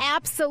says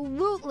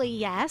absolutely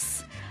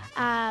yes.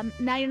 Now,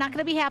 you're not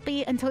going to be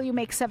happy until you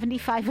make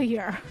 $75 a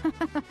year.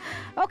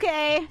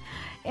 Okay.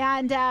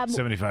 And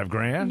 75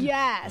 grand?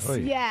 Yes, Oy.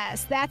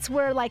 yes. That's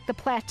where like the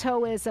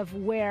plateau is of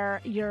where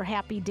you're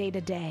happy day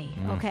to day.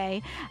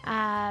 Okay.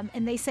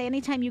 And they say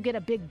anytime you get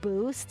a big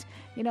boost,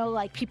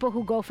 like people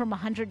who go from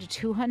 100 to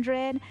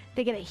 200,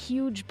 they get a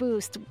huge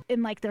boost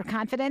in like their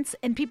confidence.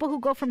 And people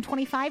who go from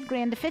 25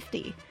 grand to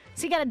 50.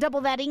 So you got to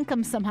double that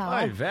income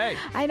somehow. Oy vey.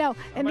 I know.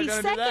 How am I the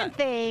gonna do second that?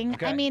 thing,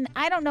 Okay. I mean,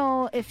 I don't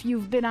know if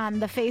you've been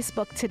on the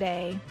Facebook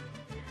today.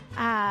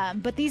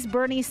 But these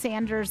Bernie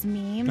Sanders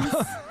memes,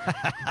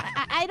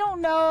 I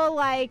don't know,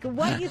 like,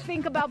 what you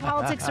think about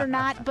politics or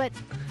not, but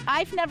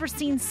I've never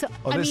seen so...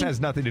 This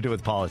has nothing to do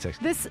with politics.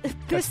 This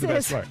That's the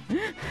best part.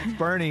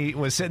 Bernie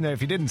was sitting there.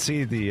 If you didn't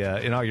see the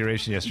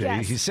inauguration yesterday,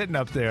 Yes. he's sitting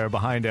up there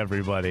behind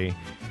everybody,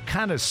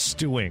 kind of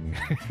stewing.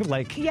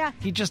 Like,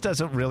 he just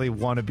doesn't really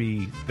want to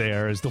be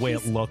there, is the way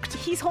it looked.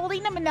 He's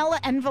holding a manila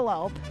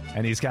envelope.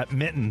 And he's got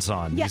mittens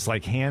on. Yeah. These,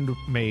 like,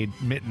 handmade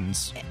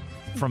mittens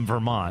from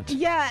Vermont.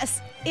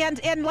 Yes,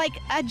 and like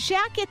a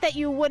jacket that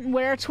you wouldn't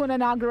wear to an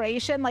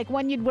inauguration, like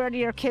one you'd wear to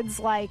your kids'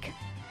 like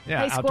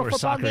high school outdoor football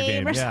soccer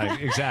game. Or Yeah,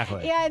 something.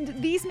 exactly.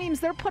 And these memes,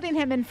 they're putting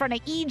him in front of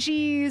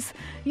EGs,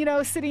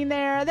 sitting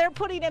there. They're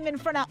putting him in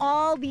front of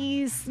all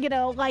these,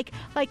 like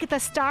the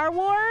Star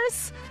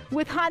Wars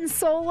with Han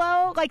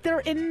Solo, like they're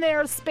in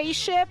their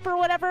spaceship or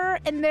whatever,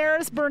 and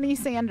there's Bernie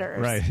Sanders.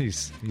 Right,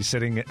 he's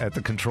sitting at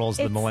the controls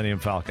of the Millennium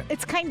Falcon.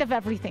 It's kind of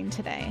everything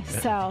today.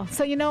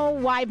 So you know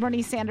why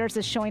Bernie Sanders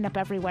is showing up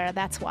everywhere.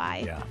 That's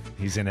why. Yeah,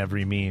 he's in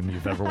every meme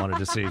you've ever wanted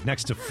to see.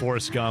 Next to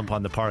Forrest Gump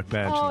on the park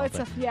bench. Oh, and all it's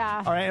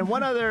that. All right, and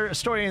one other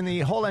story in the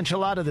whole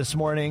enchilada this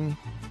morning.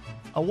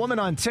 A woman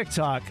on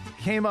TikTok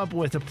came up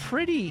with a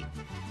pretty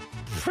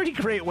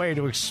great way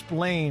to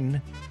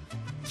explain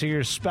to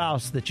your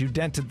spouse that you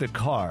dented the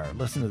car.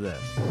 Listen to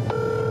this.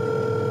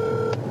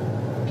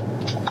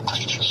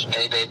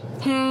 Hey, babe.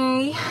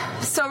 Hey.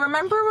 So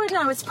remember when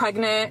I was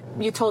pregnant,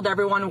 you told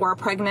everyone we're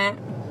pregnant?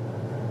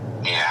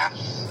 Yeah.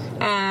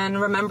 And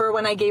remember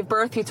when I gave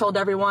birth, you told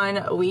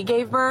everyone we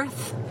gave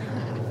birth?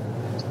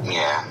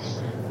 Yeah.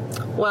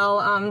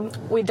 Well,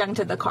 we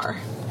dented the car.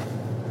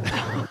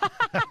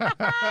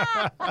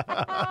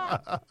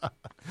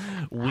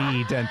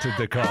 We dented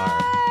the car.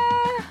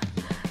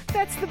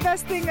 That's the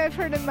best thing I've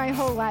heard in my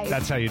whole life.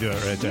 That's how you do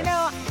it right there.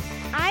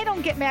 I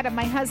don't get mad at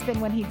my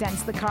husband when he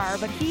dents the car,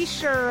 but he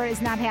sure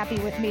is not happy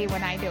with me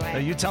when I do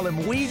it. You tell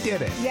him we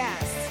did it.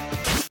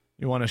 Yes.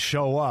 You want to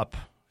show up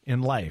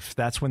in life.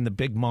 That's when the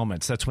big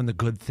moments, that's when the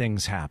good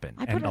things happen.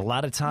 And a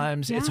lot of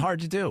times it's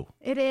hard to do.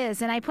 It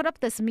is. And I put up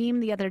this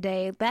meme the other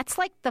day. That's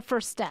like the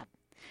first step.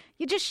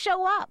 You just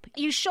show up.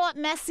 You show up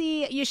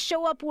messy. You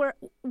show up where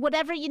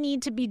whatever you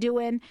need to be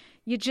doing,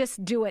 you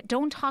just do it.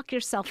 Don't talk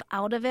yourself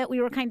out of it.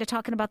 We were kind of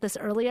talking about this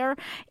earlier.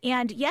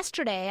 And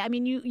yesterday, I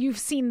mean, you've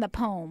seen the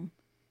poem.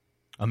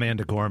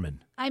 Amanda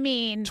Gorman. I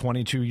mean,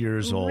 22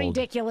 years old.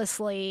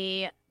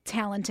 Ridiculously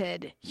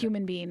talented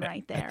human being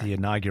right there. At the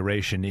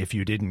inauguration, if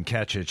you didn't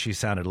catch it, she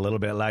sounded a little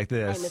bit like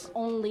this. If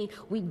only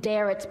we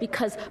dare it,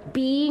 because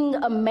being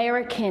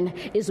American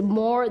is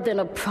more than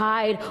a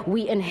pride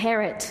we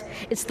inherit.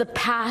 It's the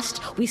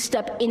past we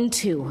step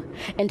into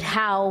and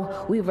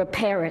how we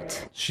repair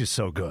it. She's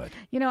so good.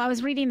 You know, I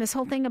was reading this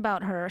whole thing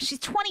about her. She's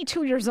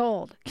 22 years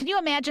old. Can you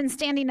imagine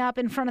standing up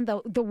in front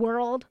of the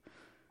world?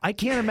 I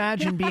can't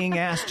imagine being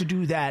asked to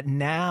do that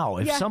now.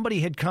 If somebody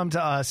had come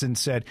to us and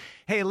said,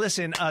 hey,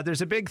 listen,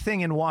 there's a big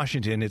thing in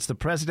Washington. It's the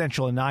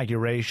presidential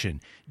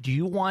inauguration. Do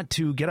you want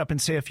to get up and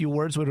say a few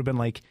words? Would have been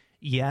like,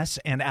 yes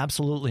and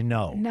absolutely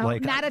no. No,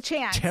 like, not a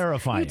chance.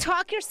 Terrifying. You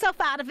talk yourself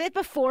out of it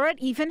before it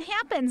even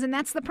happens. And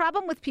that's the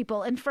problem with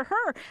people. And for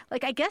her,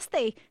 like, I guess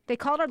they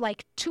called her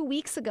like 2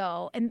 weeks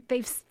ago and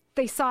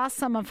they saw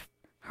some of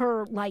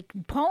her like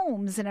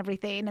poems and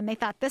everything, and they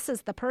thought this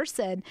is the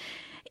person,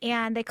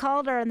 and they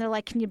called her and they're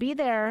like, can you be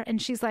there?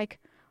 And she's like,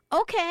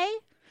 okay.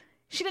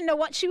 She didn't know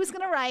what she was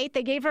going to write.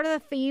 They gave her the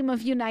theme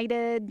of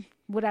United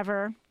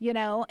whatever, you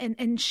know,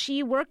 and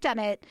she worked on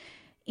it,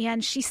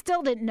 and she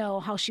still didn't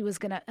know how she was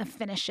going to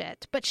finish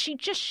it, but she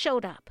just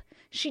showed up.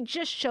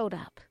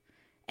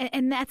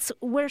 And that's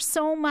where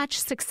so much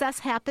success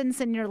happens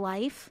in your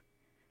life.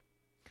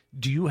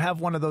 Do you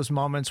have one of those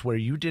moments where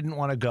you didn't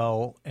want to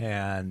go?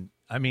 And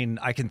I mean,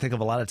 I can think of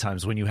a lot of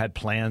times when you had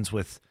plans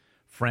with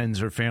friends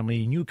or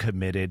family and you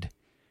committed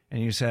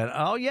and you said,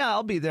 oh, yeah,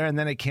 I'll be there. And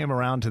then it came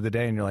around to the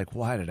day and you're like,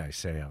 why did I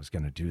say I was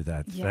going to do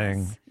that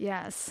thing?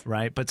 Yes.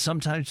 Right. But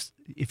sometimes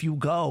if you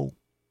go,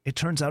 it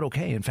turns out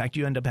okay. In fact,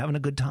 you end up having a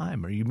good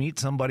time or you meet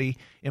somebody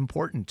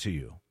important to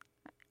you.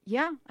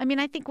 Yeah. I mean,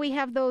 I think we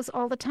have those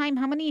all the time.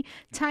 How many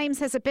times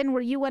has it been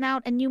where you went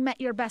out and you met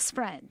your best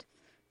friend?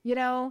 You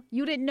know,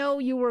 you didn't know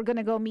you were going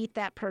to go meet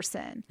that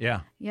person.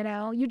 Yeah. You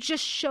know, you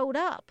just showed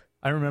up.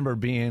 I remember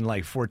being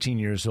like 14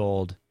 years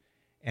old,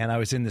 and I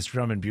was in this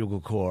drum and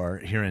bugle corps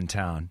here in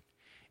town,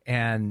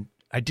 and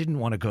I didn't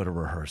want to go to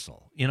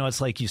rehearsal. You know, it's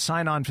like you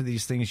sign on for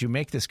these things, you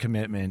make this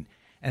commitment,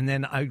 and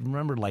then I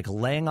remember like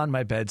laying on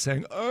my bed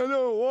saying, I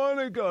don't want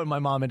to go. And my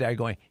mom and dad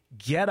going,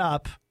 get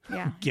up,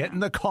 get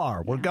in the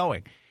car, we're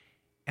going.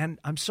 And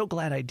I'm so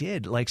glad I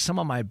did. Like some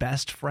of my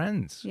best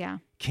friends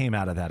came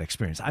out of that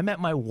experience. I met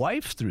my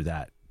wife through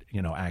that,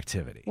 you know,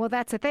 activity. Well,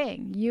 that's the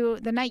thing.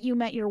 The night you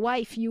met your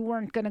wife, you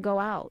weren't going to go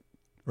out.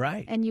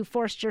 Right. And you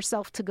forced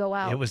yourself to go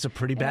out. It was a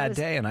pretty bad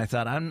day, and I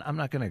thought, I'm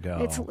not going to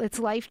go. It's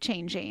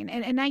life-changing.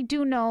 And I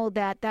do know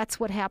that that's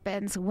what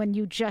happens when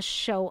you just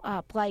show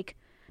up. Like,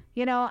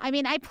 you know, I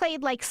mean, I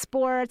played like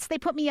sports. They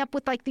put me up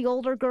with like the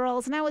older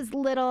girls, and I was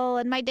little,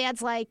 and my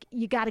dad's like,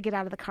 you got to get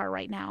out of the car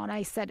right now. And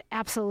I said,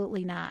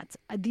 absolutely not.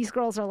 These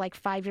girls are like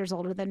 5 years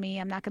older than me.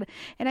 I'm not going to.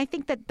 And I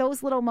think that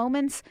those little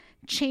moments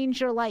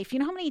change your life. You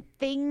know how many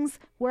things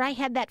where I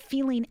had that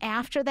feeling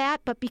after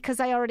that, but because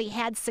I already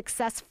had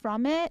success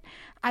from it,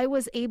 I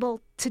was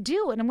able to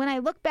do. And when I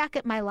look back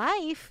at my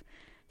life,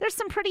 there's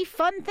some pretty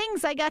fun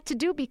things I got to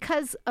do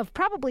because of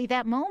probably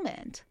that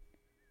moment.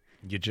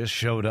 You just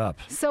showed up.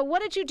 So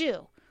what did you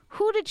do?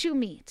 Who did you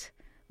meet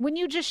when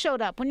you just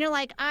showed up? When you're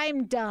like,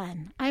 I'm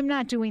done. I'm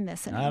not doing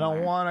this anymore. I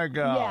don't want to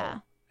go. Yeah.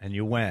 And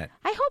you went.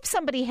 I hope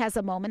somebody has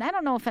a moment. I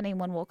don't know if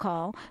anyone will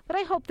call, but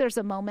I hope there's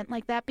a moment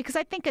like that because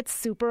I think it's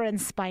super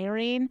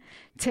inspiring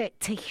to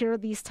hear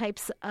these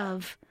types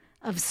of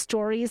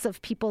stories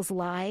of people's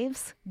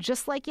lives.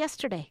 Just like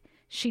yesterday,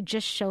 she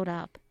just showed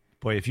up.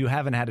 Boy, if you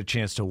haven't had a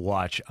chance to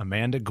watch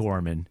Amanda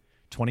Gorman,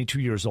 22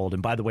 years old,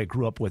 and by the way,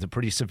 grew up with a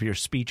pretty severe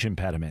speech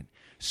impediment.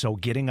 So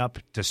getting up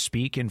to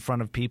speak in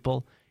front of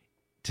people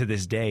to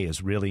this day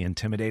is really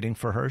intimidating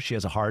for her. She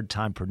has a hard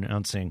time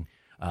pronouncing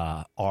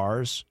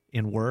R's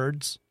in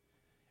words,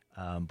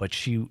 but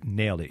she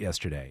nailed it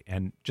yesterday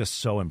and just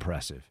so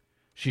impressive.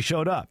 She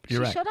showed up.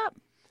 You're right. She showed up.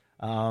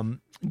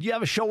 Do you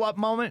have a show up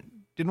moment?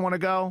 Didn't want to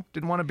go?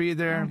 Didn't want to be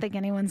there? I don't think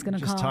anyone's going to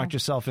call. Just talked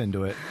yourself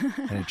into it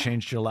and it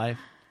changed your life?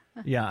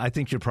 Yeah, I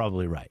think you're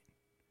probably right.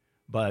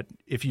 But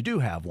if you do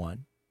have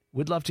one,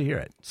 we'd love to hear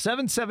it.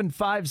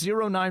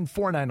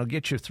 775-0949 will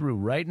get you through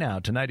right now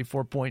to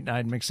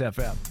 94.9 Mix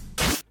FM.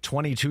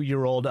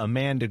 22-year-old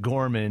Amanda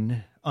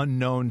Gorman,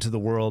 unknown to the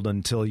world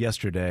until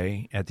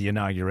yesterday at the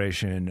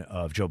inauguration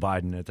of Joe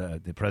Biden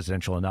at the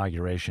presidential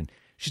inauguration.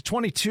 She's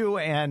 22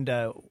 and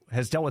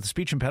has dealt with a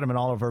speech impediment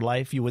all of her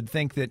life. You would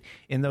think that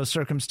in those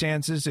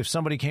circumstances, if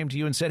somebody came to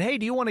you and said, hey,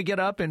 do you want to get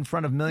up in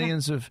front of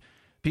millions of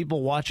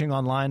people watching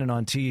online and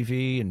on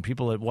TV and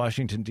people at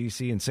Washington,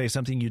 D.C. and say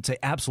something, you'd say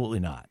absolutely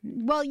not.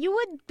 Well, you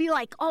would be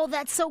like, oh,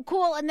 that's so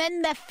cool. And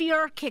then the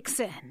fear kicks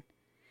in.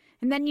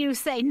 And then you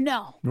say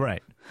no.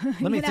 Right.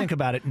 Let me think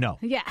about it. No.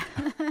 Yeah.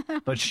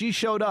 But she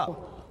showed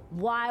up.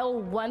 While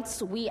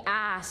once we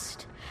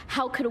asked,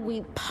 how could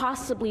we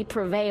possibly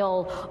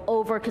prevail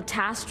over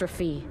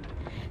catastrophe?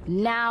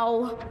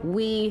 Now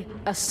we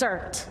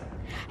assert.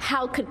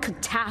 How could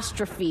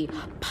catastrophe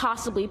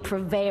possibly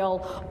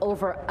prevail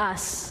over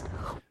us?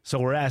 So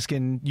we're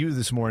asking you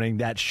this morning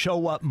that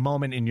show up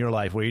moment in your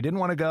life where you didn't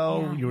want to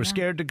go, you were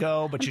scared to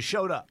go, but you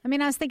showed up. I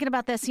mean, I was thinking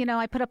about this.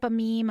 I put up a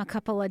meme a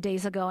couple of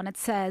days ago, and it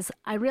says,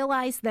 I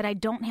realized that I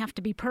don't have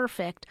to be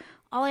perfect.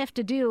 All I have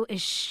to do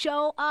is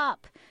show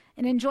up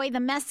and enjoy the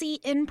messy,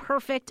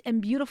 imperfect,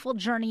 and beautiful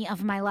journey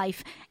of my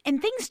life.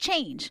 And things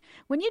change.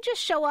 When you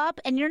just show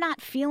up and you're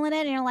not feeling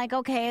it, and you're like,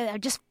 okay, I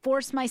just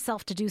forced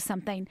myself to do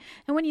something.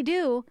 And when you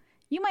do,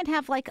 you might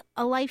have like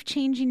a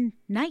life-changing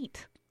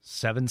night.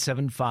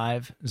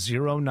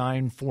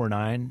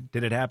 775-0949.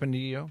 Did it happen to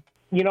you?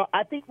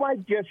 I think my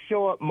just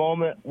show up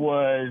moment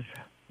was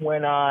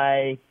when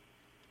I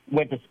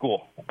went to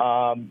school.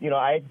 I'd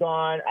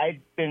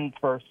been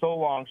for so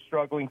long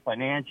struggling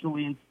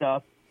financially and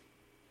stuff,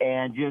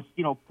 and just,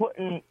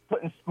 putting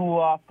school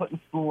off.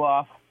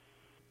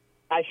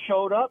 I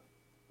showed up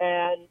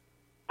and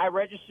I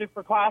registered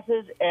for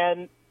classes,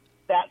 and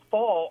that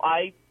fall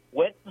I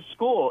went to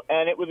school,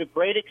 and it was a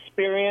great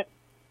experience.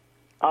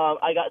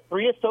 I got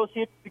 3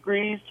 associate's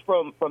degrees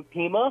from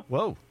Pima.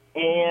 Whoa.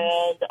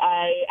 And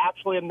I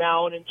actually am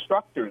now an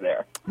instructor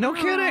there. No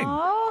kidding.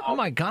 Oh,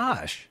 my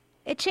gosh.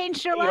 It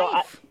changed your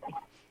life.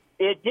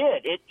 It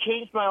did. It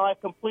changed my life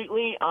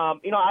completely.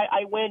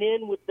 I went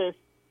in with this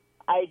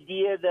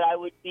idea that I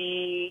would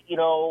be,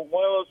 one of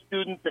those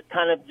students that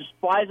kind of just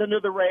flies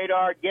under the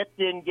radar, gets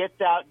in, gets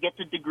out, gets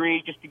a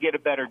degree just to get a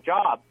better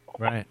job.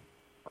 Right.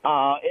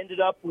 Ended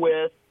up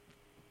with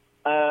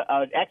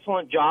an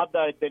excellent job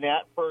that I'd been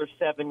at for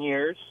 7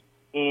 years,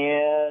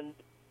 and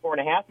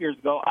 4.5 years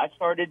ago, I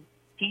started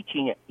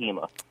teaching at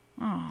Pima.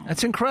 Oh.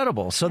 That's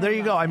incredible. So there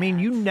you go. I mean,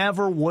 you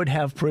never would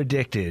have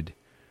predicted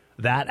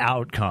that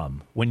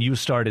outcome when you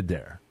started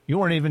there. You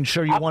weren't even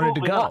sure you wanted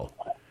to go.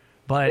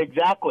 But,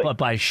 exactly. But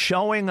by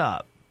showing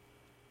up,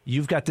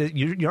 you've got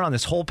you're on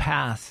this whole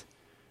path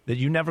that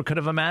you never could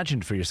have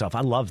imagined for yourself.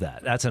 I love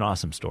that. That's an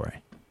awesome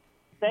story.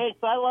 Thanks.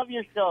 I love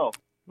your show.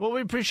 Well,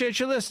 we appreciate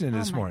you listening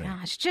this morning. Oh, my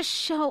gosh. Just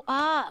show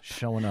up.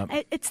 Showing up.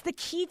 It's the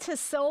key to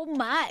so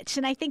much.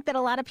 And I think that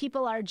a lot of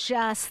people are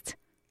just,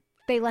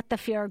 they let the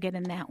fear get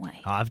in that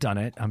way. I've done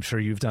it. I'm sure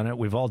you've done it.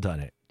 We've all done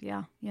it.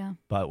 Yeah.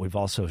 But we've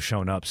also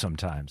shown up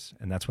sometimes.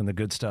 And that's when the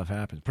good stuff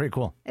happens. Pretty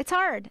cool. It's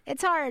hard.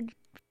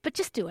 But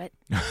just do it.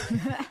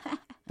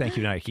 Thank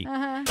you, Nike.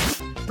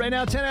 Right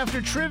now, 10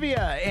 after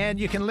trivia. And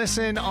you can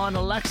listen on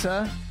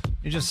Alexa.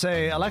 You just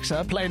say,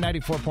 Alexa, play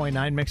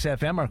 94.9 Mix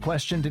FM. Our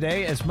question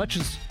today, as much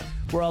as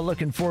we're all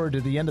looking forward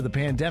to the end of the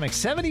pandemic,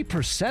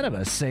 70% of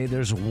us say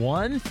there's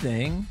one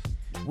thing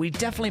we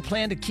definitely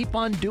plan to keep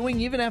on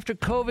doing even after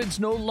COVID's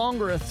no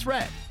longer a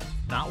threat.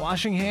 Not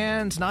washing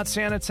hands, not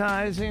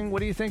sanitizing. What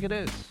do you think it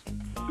is?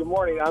 Good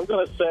morning. I'm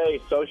going to say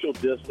social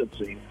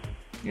distancing.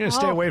 You're going to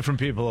stay away from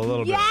people a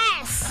little bit.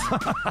 Yes!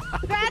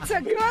 That's a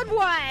good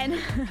one.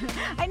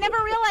 I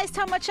never realized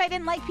how much I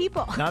didn't like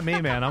people. Not me,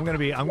 man. I'm going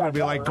to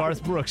be like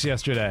Garth Brooks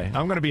yesterday.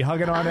 I'm going to be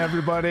hugging on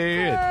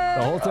everybody.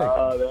 The whole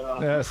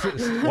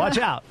thing. Watch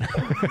out.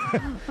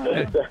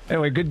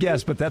 Anyway, good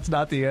guess, but that's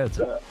not the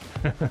answer.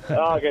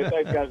 Okay,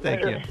 thanks, guys.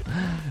 Thank you.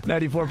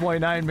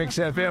 94.9 Mix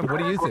FM. What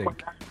do you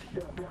think?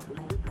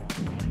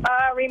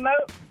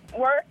 Remote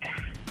work.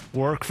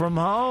 Work from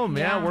home.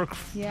 Work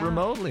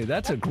remotely.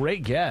 That's a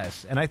great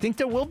guess. And I think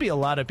there will be a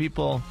lot of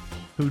people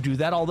who do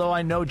that, although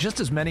I know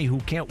just as many who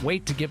can't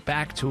wait to get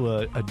back to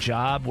a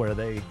job where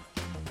they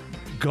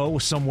go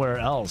somewhere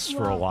else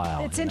for a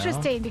while. It's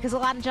interesting because a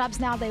lot of jobs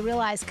now they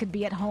realize could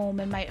be at home.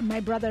 And my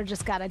brother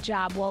just got a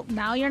job. Well,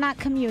 now you're not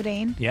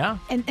commuting. Yeah.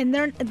 And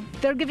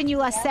they're giving you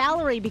less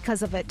salary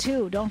because of it,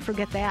 too. Don't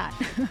forget that.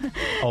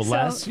 Oh,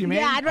 less, you mean?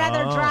 Yeah, I'd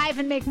rather drive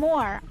and make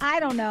more. I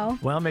don't know.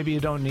 Well, maybe you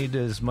don't need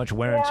as much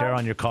wear and tear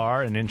on your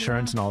car and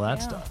insurance and all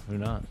that stuff. Who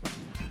knows?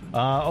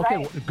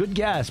 Okay, good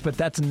guess, but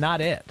that's not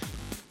it.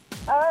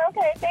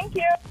 Okay, thank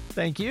you.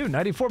 Thank you.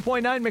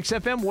 94.9 Mix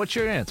FM, what's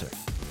your answer?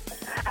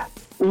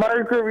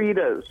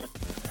 Margaritas.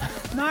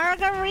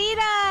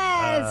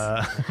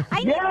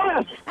 I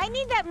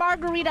need that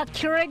margarita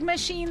Keurig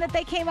machine that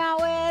they came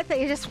out with.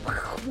 That you just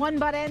one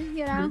button,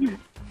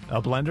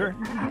 A blender?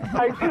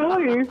 I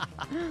tell you,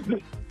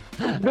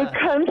 the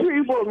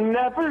country will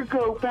never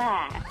go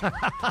back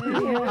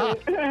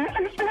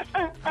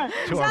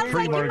to our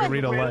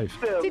pre-margarita life.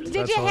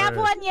 Did you have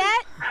one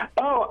yet?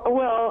 Oh,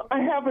 well, I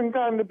haven't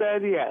gone to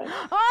bed yet.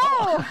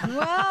 Oh,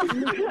 well,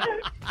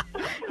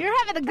 you're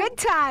having a good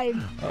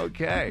time.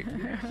 Okay.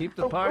 Keep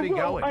the party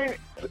going.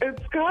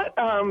 It's got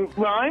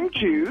lime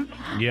juice.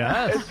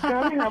 Yes. It's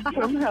got to have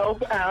some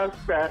health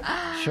aspect.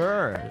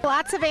 Sure.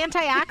 Lots of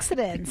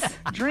antioxidants.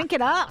 Drink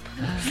it up.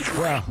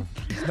 Well,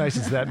 as nice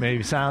as that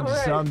may sound to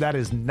some, that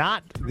is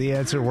not the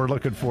answer we're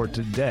looking for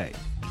today.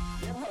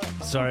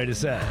 Sorry to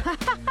say.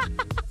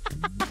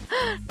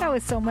 That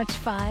was so much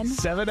fun.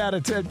 7 out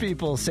of 10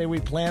 people say we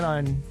plan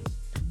on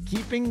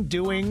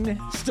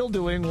still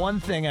doing one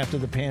thing after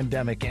the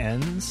pandemic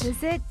ends.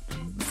 Is it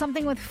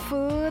something with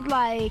food?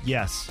 Like,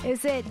 yes.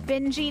 Is it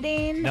binge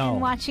eating and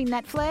watching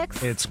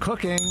Netflix? It's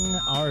cooking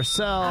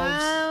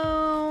ourselves.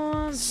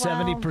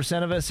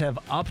 70% of us have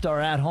upped our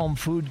at-home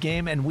food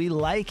game, and we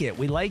like it.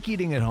 We like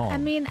eating at home. I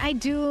mean, I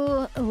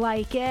do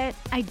like it.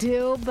 I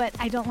do, but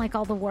I don't like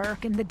all the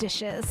work and the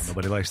dishes.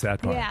 Nobody likes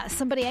that part. Yeah,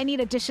 I need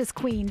a dishes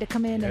queen to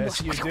come in Yes,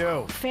 and you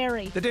do.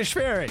 Fairy. The dish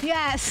fairy.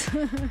 Yes.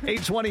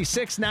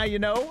 8:26, now you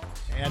know.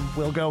 And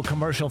we'll go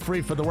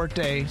commercial-free for the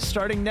workday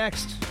starting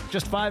next,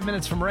 just 5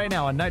 minutes from right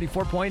now on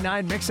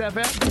 94.9 Mix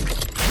FM.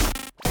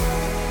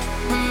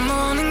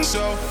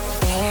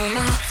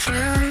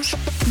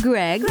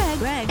 Greg,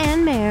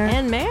 and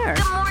Mare.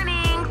 Good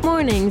morning.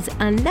 Mornings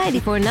on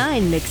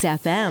 94.9 Mix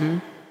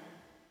FM.